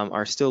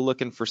 are still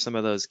looking for some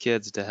of those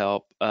kids to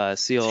help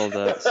seal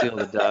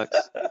the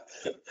ducts.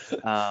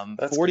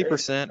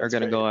 40% are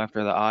going to go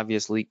after the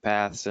obvious leak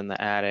paths in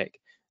the attic.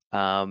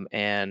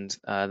 And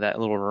that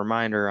little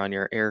reminder on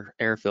your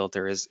air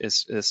filter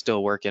is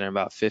still working in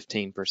about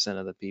 15%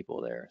 of the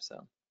people there.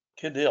 So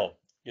good deal.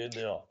 Good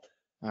deal.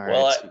 All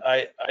well,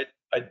 right.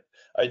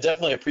 I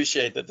definitely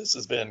appreciate that this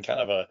has been kind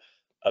of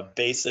a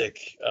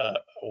basic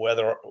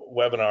weather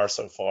webinar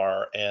so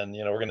far, and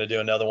we're going to do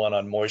another one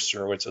on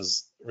moisture, which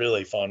is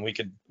really fun. We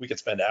could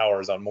spend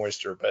hours on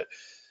moisture, but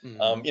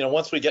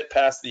once we get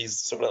past these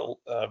sort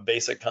of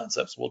basic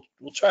concepts, we'll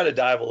try to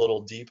dive a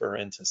little deeper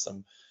into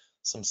some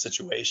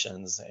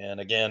situations. And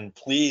again,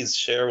 please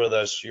share with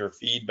us your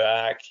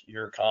feedback,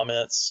 your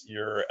comments,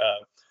 your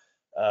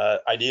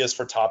ideas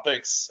for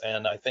topics.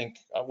 And I think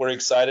we're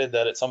excited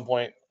that at some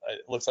point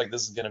it looks like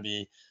this is going to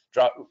be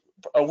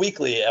a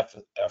weekly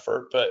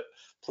effort, but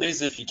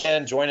please, if you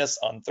can, join us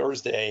on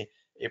Thursday,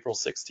 April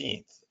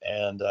 16th.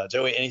 And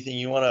Joey, anything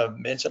you want to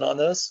mention on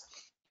this?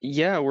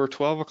 Yeah, we're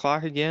 12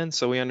 o'clock again,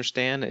 so we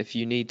understand if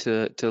you need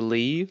to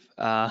leave.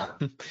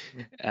 And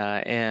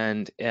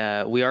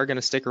we are going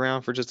to stick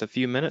around for just a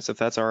few minutes, if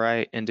that's all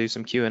right, and do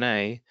some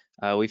Q&A.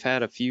 We've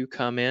had a few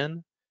come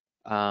in.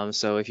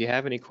 So if you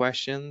have any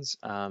questions,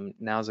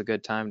 now's a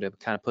good time to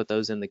kind of put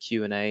those in the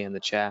Q&A in the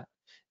chat,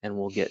 and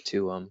we'll get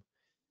to them.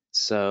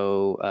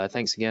 So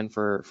thanks again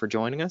for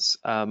joining us.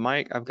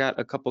 Mike, I've got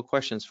a couple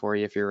questions for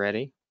you if you're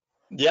ready.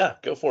 Yeah,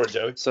 go for it,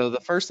 Joey. So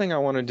the first thing I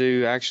want to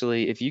do,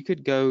 actually, if you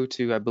could go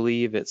to, I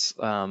believe it's,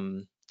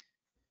 let's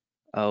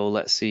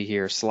see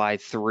here,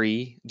 slide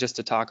 3, just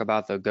to talk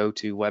about the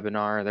go-to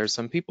webinar. There's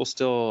some people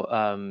still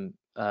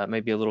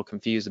maybe a little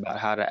confused about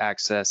how to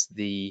access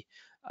the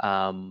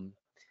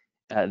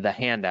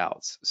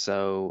handouts.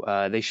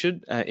 So they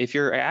should, if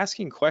you're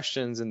asking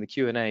questions in the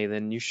Q&A,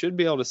 then you should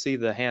be able to see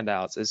the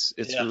handouts.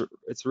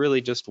 It's really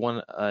just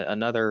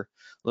another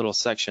little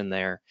section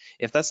there.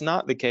 If that's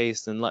not the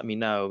case, then let me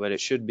know, but it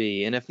should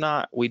be. And if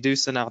not, we do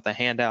send out the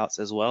handouts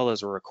as well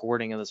as a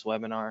recording of this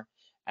webinar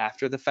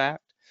after the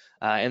fact.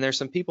 And there's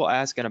some people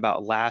asking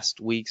about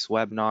last week's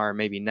webinar,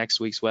 maybe next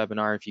week's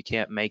webinar if you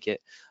can't make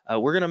it.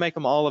 We're going to make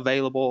them all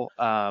available.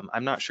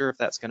 I'm not sure if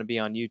that's going to be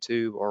on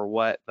YouTube or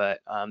what, but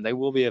they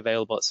will be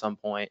available at some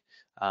point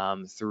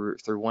through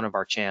one of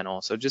our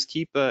channels. So just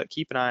keep an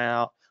eye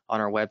out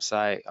on our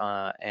website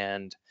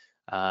and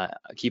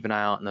keep an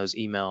eye out on those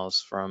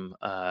emails from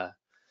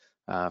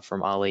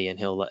Ali, and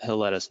he'll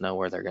let us know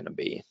where they're going to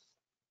be.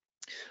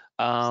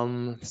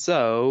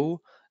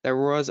 So there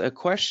was a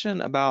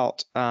question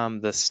about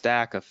the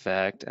stack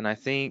effect, and I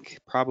think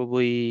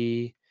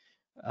probably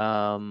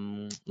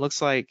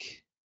looks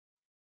like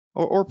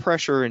or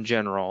pressure in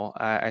general.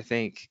 I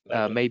think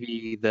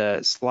maybe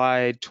the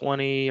slide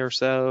 20 or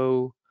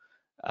so,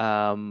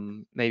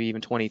 maybe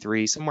even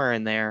 23, somewhere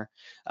in there.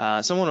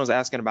 Someone was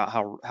asking about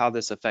how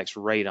this affects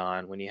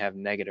radon when you have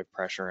negative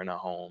pressure in a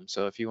home.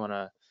 So if you want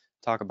to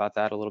talk about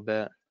that a little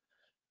bit.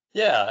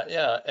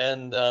 Yeah.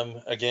 And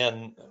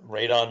again,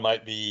 radon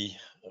might be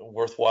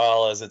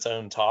worthwhile as its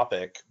own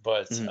topic,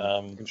 but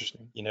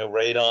Interesting.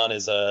 radon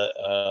is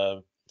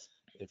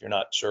if you're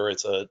not sure,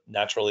 it's a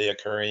naturally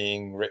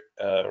occurring,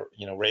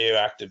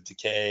 radioactive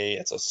decay.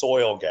 It's a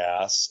soil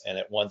gas, and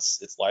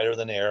it's lighter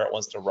than air. It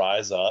wants to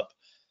rise up.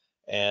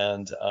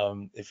 And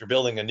if you're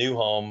building a new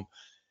home,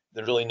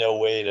 there's really no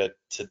way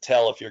to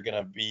tell if you're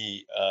going to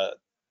be,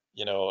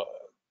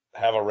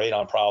 have a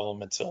radon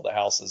problem until the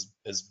house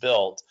is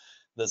built.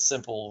 The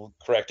simple,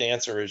 correct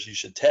answer is you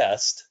should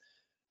test.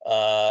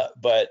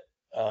 But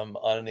on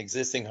an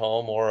existing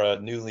home or a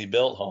newly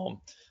built home,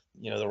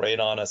 the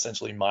radon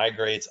essentially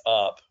migrates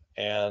up.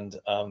 And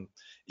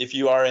if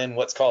you are in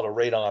what's called a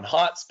radon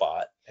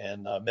hotspot,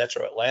 and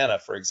Metro Atlanta,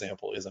 for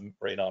example, is a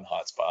radon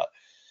hotspot,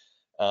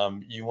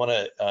 you want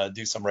to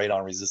do some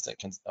radon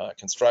resistant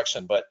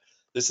construction. But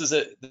this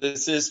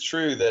is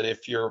true that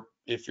if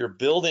your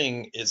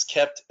building is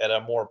kept at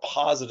a more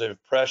positive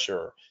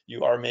pressure,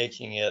 you are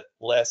making it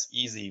less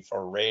easy for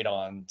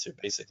radon to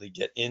basically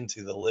get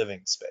into the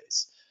living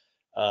space.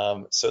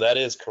 So that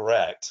is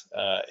correct.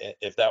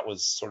 If that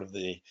was sort of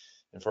the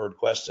inferred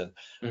question.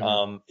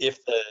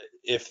 If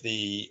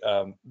the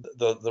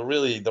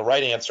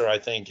right answer, I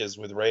think, is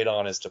with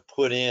radon is to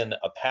put in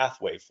a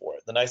pathway for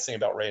it. The nice thing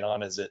about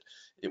radon is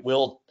it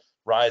will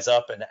rise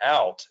up and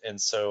out, and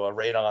so a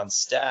radon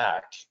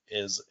stack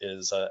is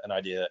an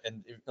idea.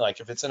 And like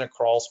if it's in a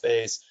crawl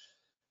space,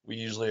 we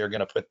usually are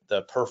going to put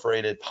the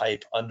perforated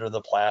pipe under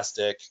the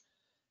plastic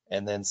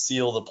and then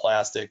seal the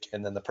plastic,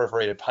 and then the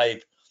perforated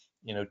pipe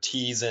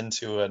tees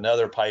into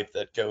another pipe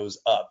that goes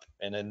up.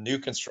 And in new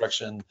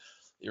construction,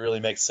 it really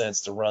makes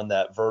sense to run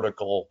that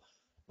vertical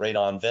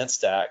radon vent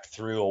stack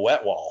through a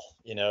wet wall,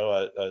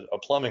 a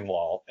plumbing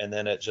wall, and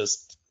then it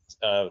just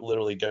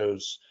literally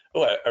goes.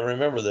 Oh, I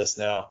remember this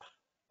now.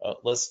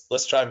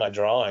 Let's try my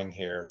drawing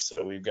here.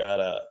 So we've got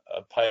a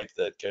pipe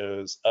that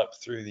goes up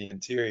through the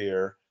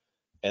interior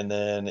and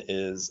then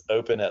is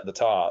open at the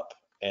top,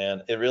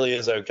 and it really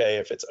is okay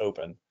if it's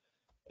open,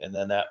 and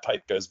then that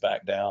pipe goes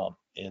back down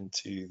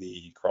into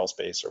the crawl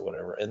space or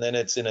whatever, and then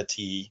it's in a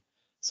T,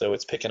 so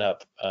it's picking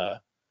up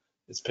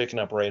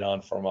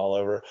radon from all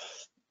over.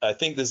 I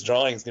think this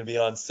drawing is going to be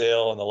on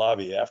sale in the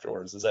lobby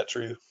afterwards. Is that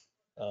true?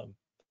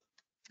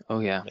 Oh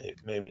yeah,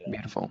 maybe not.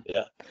 beautiful.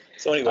 Yeah.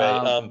 So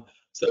anyway,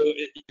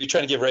 you're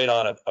trying to give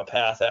radon a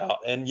path out,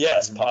 and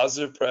yes,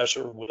 positive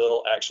pressure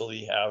will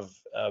actually have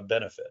a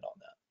benefit on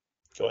that.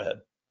 Go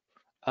ahead.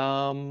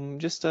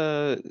 Just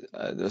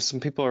some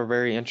people are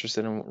very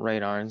interested in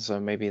radon, so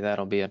maybe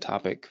that'll be a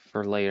topic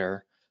for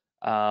later.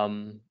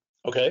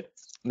 Okay.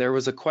 There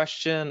was a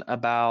question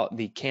about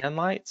the can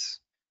lights,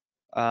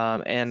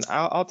 and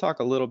I'll talk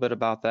a little bit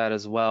about that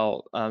as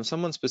well.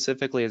 Someone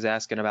specifically is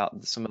asking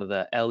about some of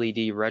the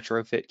LED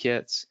retrofit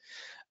kits.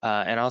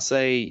 And I'll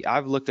say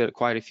I've looked at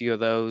quite a few of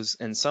those,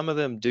 and some of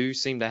them do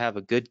seem to have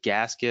a good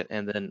gasket,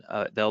 and then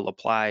they'll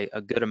apply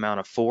a good amount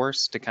of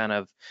force to kind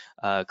of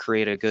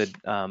create a good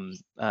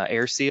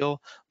air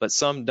seal, but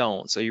some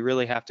don't. So you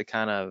really have to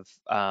kind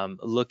of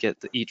look at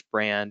each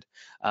brand.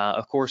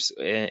 Of course,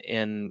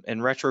 in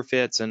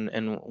retrofits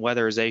and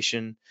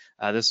weatherization,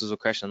 this was a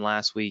question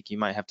last week, you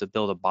might have to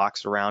build a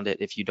box around it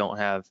if you don't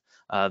have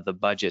the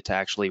budget to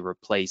actually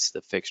replace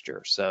the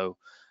fixture. So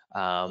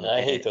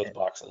I hate those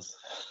boxes.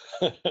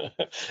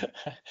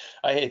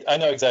 I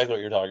know exactly what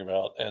you're talking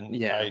about, and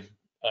yeah.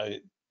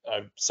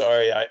 I'm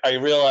sorry. I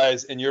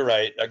realize, and you're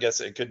right. I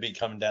guess it could be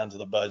coming down to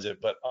the budget,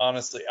 but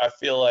honestly, I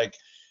feel like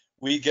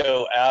we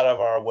go out of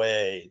our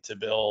way to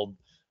build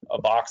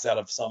a box out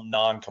of some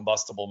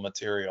non-combustible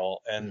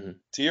material. And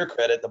to your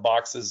credit, the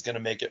box is going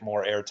to make it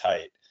more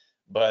airtight,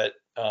 but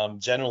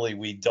generally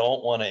we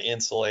don't want to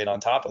insulate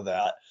on top of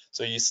that.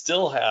 So you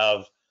don't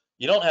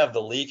have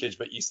the leakage,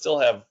 but you still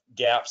have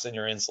gaps in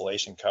your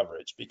insulation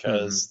coverage,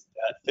 because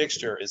that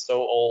fixture is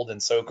so old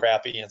and so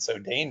crappy and so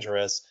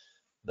dangerous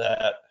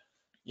that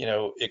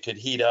it could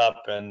heat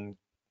up, and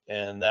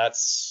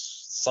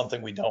that's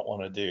something we don't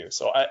want to do.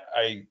 So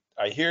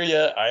I hear you,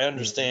 I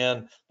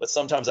understand, but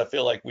sometimes I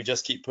feel like we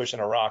just keep pushing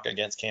a rock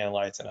against can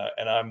lights,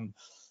 and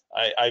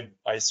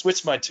I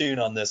switched my tune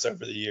on this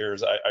over the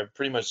years. I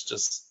pretty much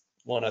just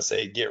want to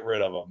say get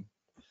rid of them.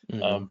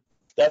 Hmm.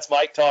 That's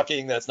Mike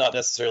talking. That's not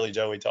necessarily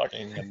Joey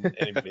talking and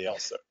anybody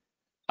else. So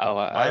Oh,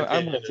 my I'm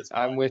opinion with you. is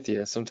I'm mine. with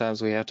you.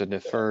 Sometimes we have to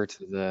defer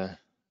to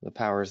the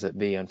powers that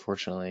be,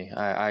 unfortunately.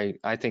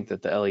 I think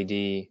that the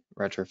LED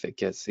retrofit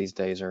kits these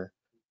days are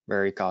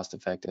very cost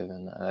effective,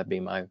 and that'd be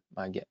my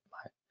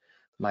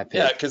Yeah,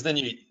 pick. because then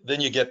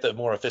you get the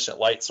more efficient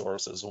light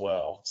source as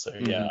well. So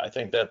yeah, Hmm. I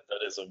think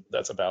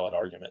that's a valid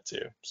argument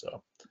too.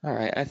 So All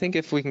right, I think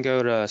if we can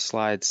go to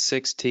slide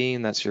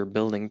 16, that's your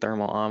building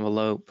thermal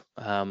envelope.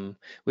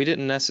 We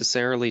didn't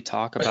necessarily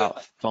talk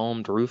about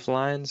foamed roof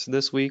lines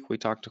this week. We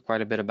talked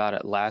quite a bit about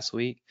it last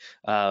week.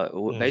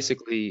 mm,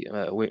 Basically,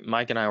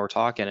 Mike and I were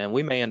talking, and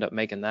we may end up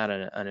making that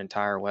an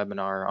entire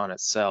webinar on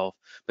itself.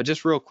 But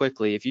just real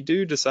quickly, if you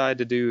do decide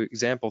to do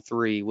example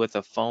 3 with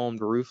a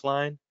foamed roof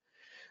line,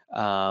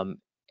 um,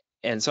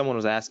 and someone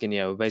was asking,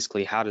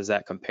 basically how does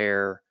that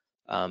compare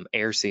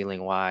air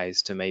sealing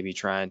wise to maybe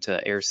trying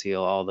to air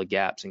seal all the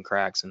gaps and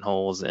cracks and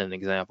holes in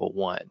example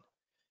 1?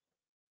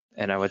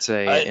 And I would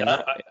say, I, I,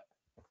 I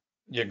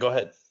yeah, go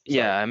ahead.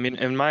 yeah, Sorry. I mean,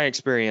 in my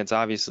experience,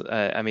 obviously,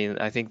 I mean,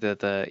 I think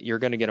that you're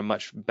going to get a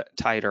much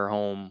tighter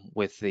home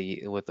with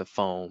the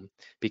foam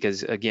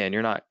because again,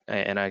 you're not,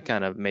 and I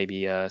kind of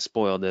maybe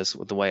spoiled this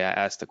with the way I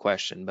asked the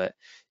question, but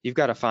you've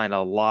got to find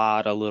a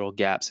lot of little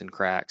gaps and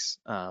cracks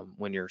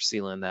when you're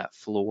sealing that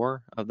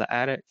floor of the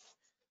attic.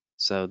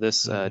 So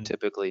this Mhm.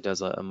 typically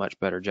does a much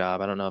better job.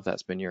 I don't know if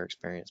that's been your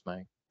experience,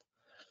 Mike.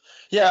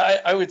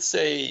 Yeah, I would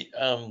say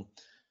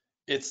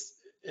it's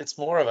it's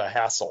more of a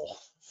hassle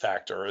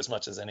factor as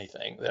much as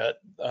anything. That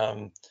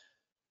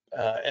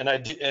and I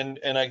do, and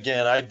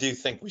again, I do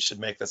think we should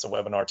make this a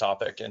webinar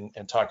topic and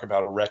talk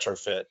about a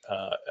retrofit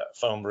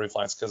foam roof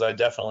lines because I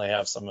definitely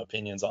have some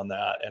opinions on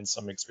that and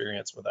some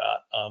experience with that.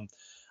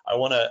 I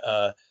want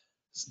to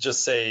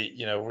just say,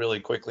 really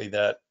quickly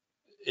that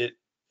it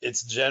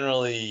it's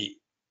generally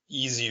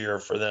easier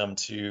for them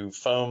to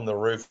foam the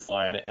roof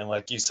line and,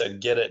 like you said,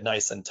 get it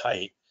nice and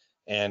tight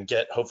and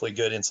get hopefully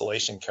good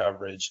insulation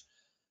coverage.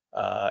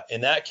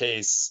 In that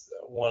case,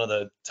 one of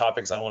the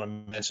topics I want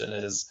to mention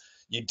is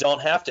you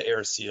don't have to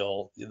air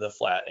seal the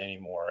flat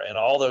anymore, and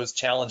all those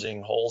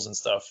challenging holes and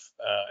stuff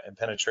and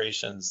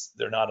penetrations,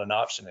 they're not an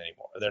option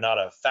anymore. They're not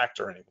a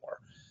factor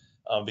anymore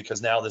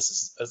because now this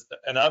is,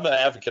 and I'm an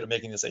advocate of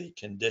making this a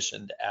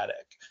conditioned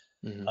attic.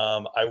 Hmm.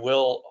 I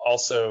will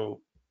also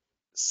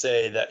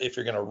say that if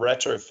you're going to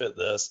retrofit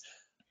this,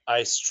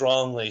 I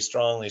strongly,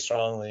 strongly,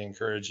 strongly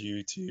encourage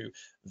you to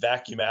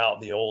vacuum out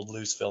the old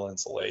loose fill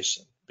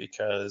insulation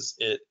because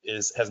it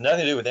has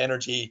nothing to do with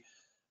energy.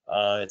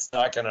 It's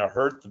not going to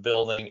hurt the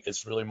building.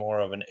 It's really more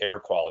of an air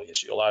quality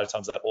issue. A lot of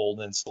times that old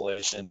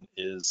insulation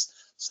is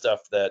stuff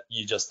that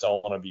you just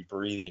don't want to be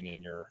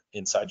breathing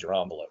inside your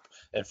envelope.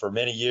 And for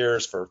many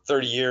years, for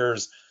 30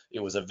 years, it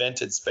was a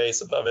vented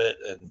space above it,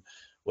 and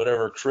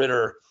whatever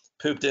critter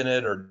pooped in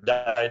it or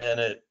died in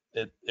it,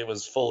 it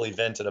was fully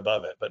vented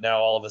above it. But now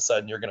all of a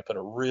sudden you're going to put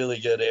a really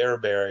good air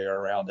barrier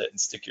around it and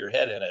stick your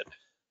head in it.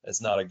 It's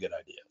not a good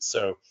idea.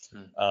 So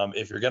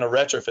if you're going to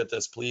retrofit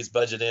this, please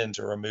budget in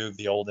to remove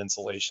the old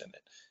insulation.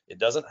 It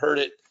doesn't hurt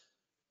it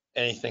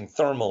anything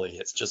thermally.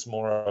 It's just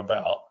more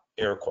about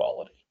air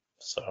quality.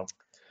 So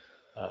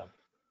uh,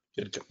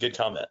 good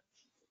comment.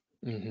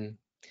 Hmm.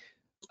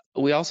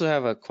 We also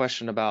have a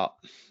question about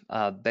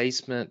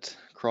basement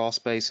crawl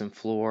space and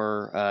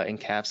floor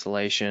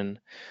encapsulation.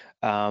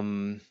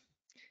 Um,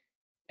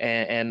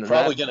 and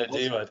Probably that going to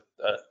also,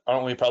 do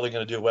aren't we probably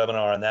going to do a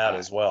webinar on that uh,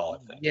 as well, I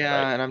think, right?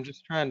 yeah, and I'm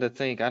just trying to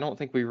think. I don't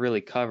think we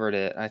really covered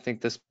it. I think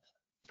this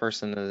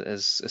person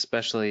is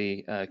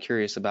especially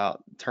curious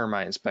about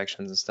termite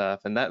inspections and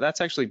stuff, and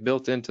that's actually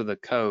built into the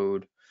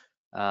code.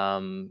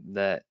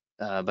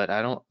 But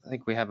I don't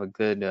think we have a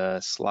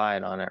good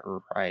slide on it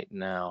right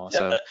now. Yeah,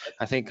 So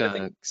I think I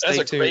think that's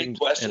stay a great tuned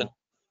question. and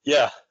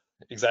Yeah,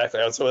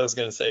 exactly. That's what I was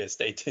going to say.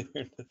 Stay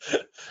tuned.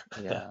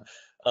 yeah.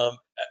 Um,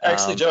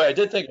 Actually, Um, Joey, I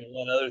did think of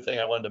one other thing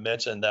I wanted to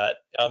mention that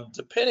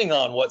depending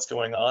on what's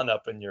going on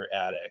up in your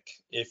attic,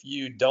 if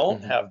you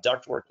don't mhm, have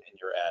ductwork in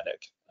your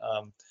attic,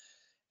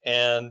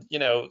 and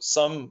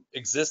some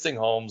existing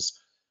homes,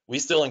 we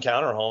still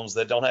encounter homes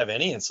that don't have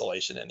any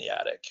insulation in the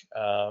attic,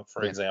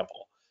 for yeah.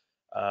 example,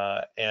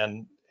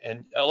 and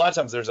a lot of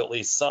times there's at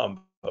least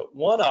some. But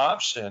one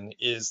option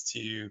is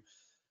to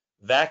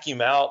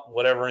vacuum out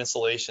whatever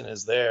insulation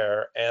is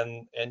there,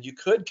 and you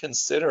could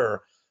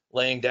consider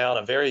laying down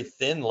a very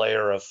thin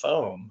layer of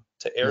foam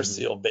to air Hmm.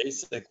 seal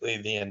basically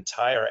the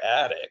entire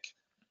attic,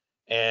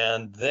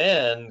 and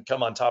then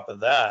come on top of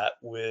that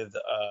with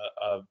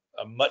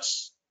a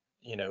much,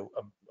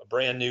 a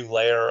brand new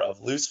layer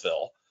of loose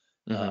fill,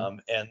 Hmm.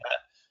 and that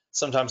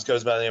sometimes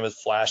goes by the name of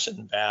flash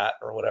and bat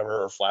or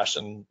whatever, or flash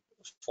and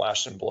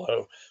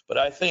blow. But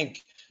I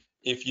think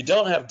if you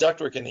don't have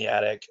ductwork in the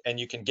attic and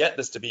you can get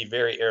this to be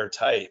very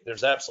airtight,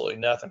 there's absolutely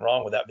nothing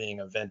wrong with that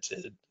being a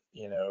vented,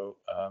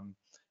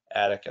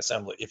 attic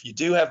assembly. If you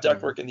do have Hmm.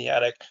 ductwork in the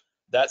attic,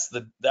 that's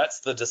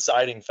the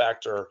deciding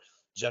factor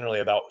generally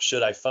about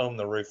should I foam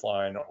the roof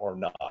line or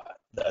not.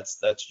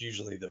 That's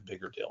usually the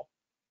bigger deal.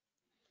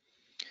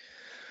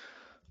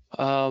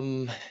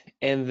 Um,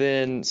 and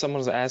then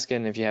someone's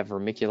asking if you have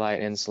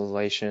vermiculite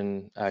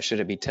insulation, should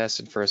it be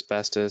tested for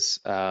asbestos?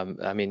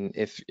 I mean,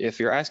 if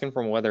you're asking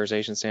from a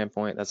weatherization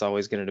standpoint, that's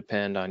always going to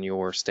depend on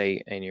your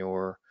state and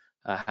your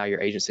how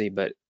your agency.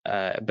 But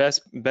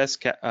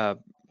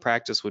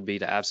practice would be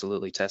to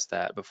absolutely test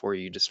that before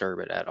you disturb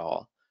it at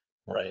all.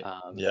 Right.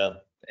 Um, Yeah.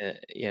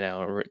 you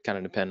know, kind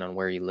of depend on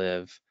where you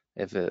live,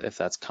 if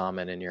that's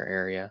common in your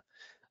area.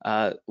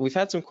 We've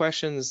had some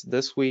questions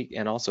this week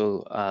and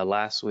also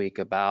last week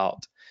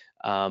about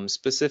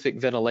specific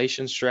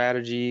ventilation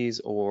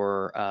strategies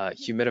or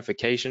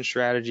humidification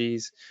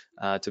strategies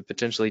to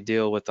potentially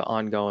deal with the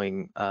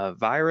ongoing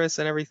virus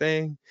and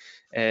everything.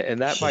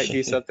 And that might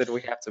be something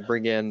we have to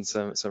bring in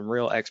some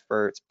real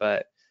experts.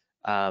 But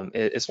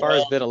as far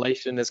as Well,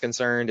 ventilation is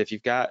concerned, if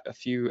you've got a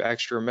few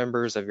extra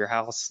members of your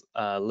house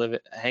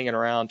hanging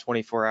around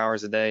 24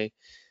 hours a day,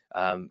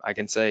 I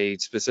can say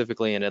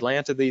specifically in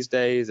Atlanta these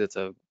days, it's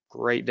a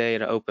great day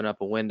to open up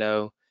a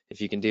window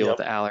if you can deal with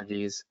yep. the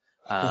allergies,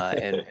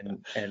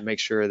 and make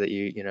sure that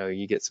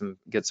you get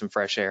some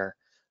fresh air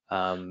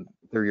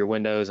through your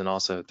windows and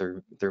also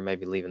through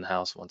maybe leaving the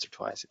house once or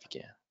twice if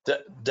you can.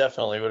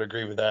 Definitely would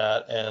agree with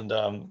that. And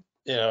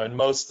in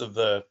most of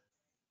the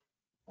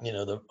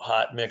the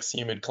hot, mixed,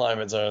 humid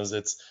climate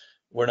zones,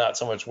 we're not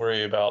so much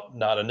worried about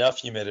not enough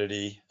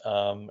humidity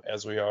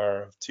as we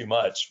are too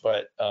much.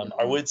 But I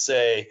Mhm. would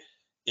say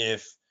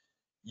if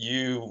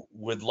you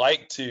would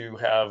like to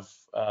have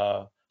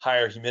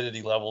higher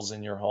humidity levels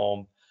in your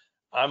home,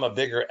 I'm a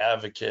bigger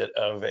advocate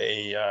of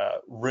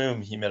a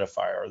room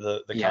humidifier,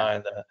 the Yeah.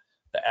 kind,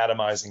 the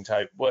atomizing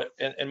type.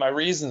 And my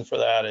reason for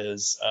that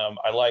is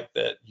I like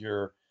that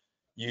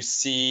you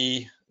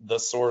see the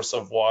source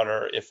of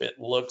water. If it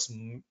looks,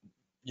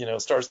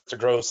 starts to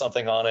grow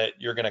something on it,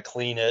 you're going to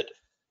clean it.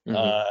 Hmm.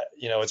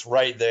 It's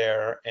right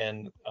there.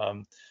 And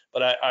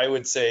but I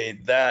would say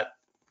that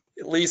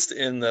at least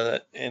in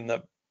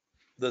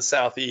the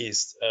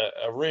southeast,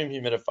 a room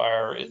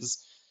humidifier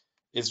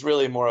is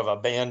really more of a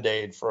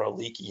band-aid for a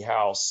leaky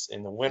house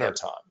in the Yep.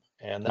 wintertime.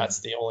 And that's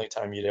Hmm. the only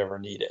time you'd ever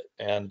need it.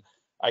 And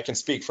I can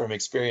speak from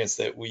experience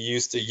that we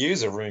used to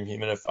use a room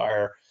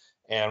humidifier.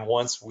 And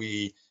once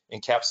we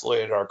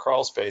encapsulated our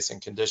crawl space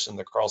and conditioned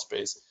the crawl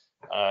space,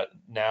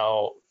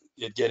 now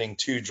it getting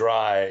too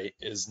dry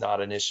is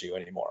not an issue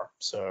anymore.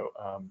 So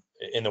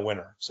in the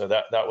winter, so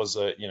that was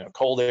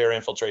cold air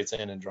infiltrates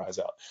in and dries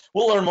out.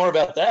 We'll learn more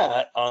about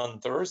that on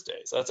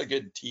Thursday. So that's a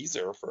good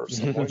teaser for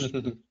some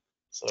moisture.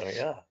 So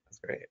yeah, that's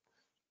great.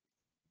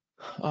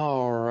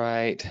 All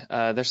right.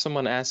 There's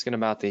someone asking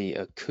about the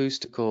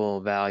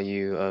acoustical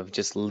value of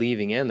just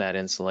leaving in that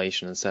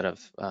insulation instead of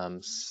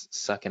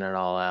sucking it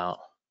all out.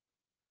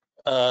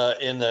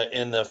 In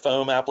the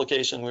foam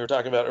application we were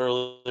talking about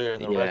earlier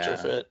in the Yeah.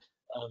 retrofit,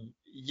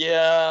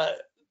 yeah,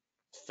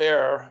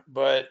 fair,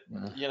 but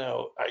Uh,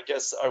 I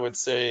guess I would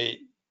say,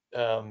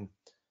 um,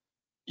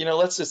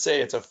 let's just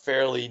say it's a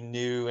fairly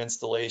new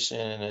installation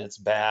and it's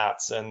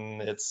bats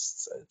and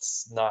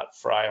it's not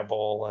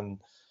friable and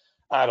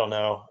I don't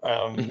know.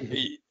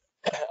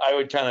 I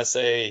would kind of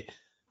say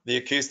the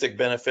acoustic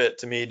benefit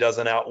to me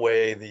doesn't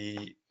outweigh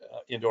the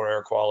indoor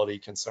air quality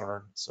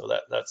concern. So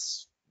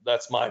that's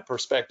my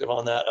perspective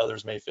on that.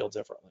 Others may feel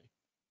differently.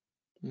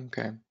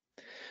 Okay.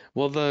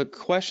 Well, the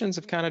questions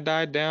have kind of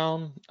died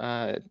down.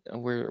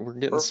 We're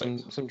getting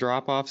Perfect. some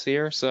drop-offs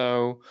here.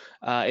 So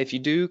if you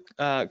do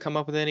come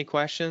up with any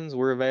questions,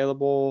 we're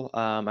available.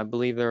 I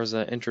believe there was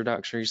an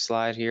introductory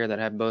slide here that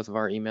had both of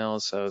our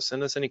emails. So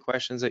send us any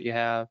questions that you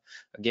have.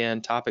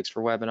 Again, topics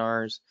for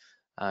webinars,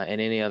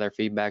 and any other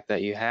feedback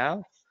that you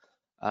have.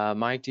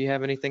 Mike, do you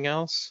have anything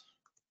else?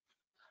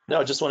 No,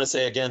 I just want to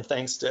say again,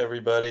 thanks to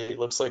everybody. It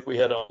looks like we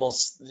had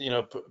almost,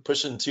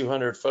 pushing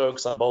 200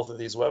 folks on both of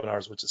these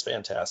webinars, which is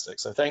fantastic.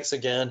 So thanks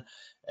again,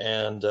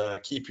 and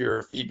keep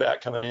your feedback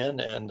coming in,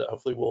 and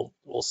hopefully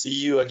we'll see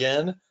you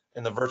again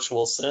in the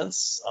virtual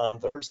sense on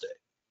Thursday.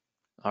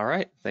 All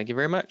right. Thank you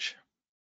very much.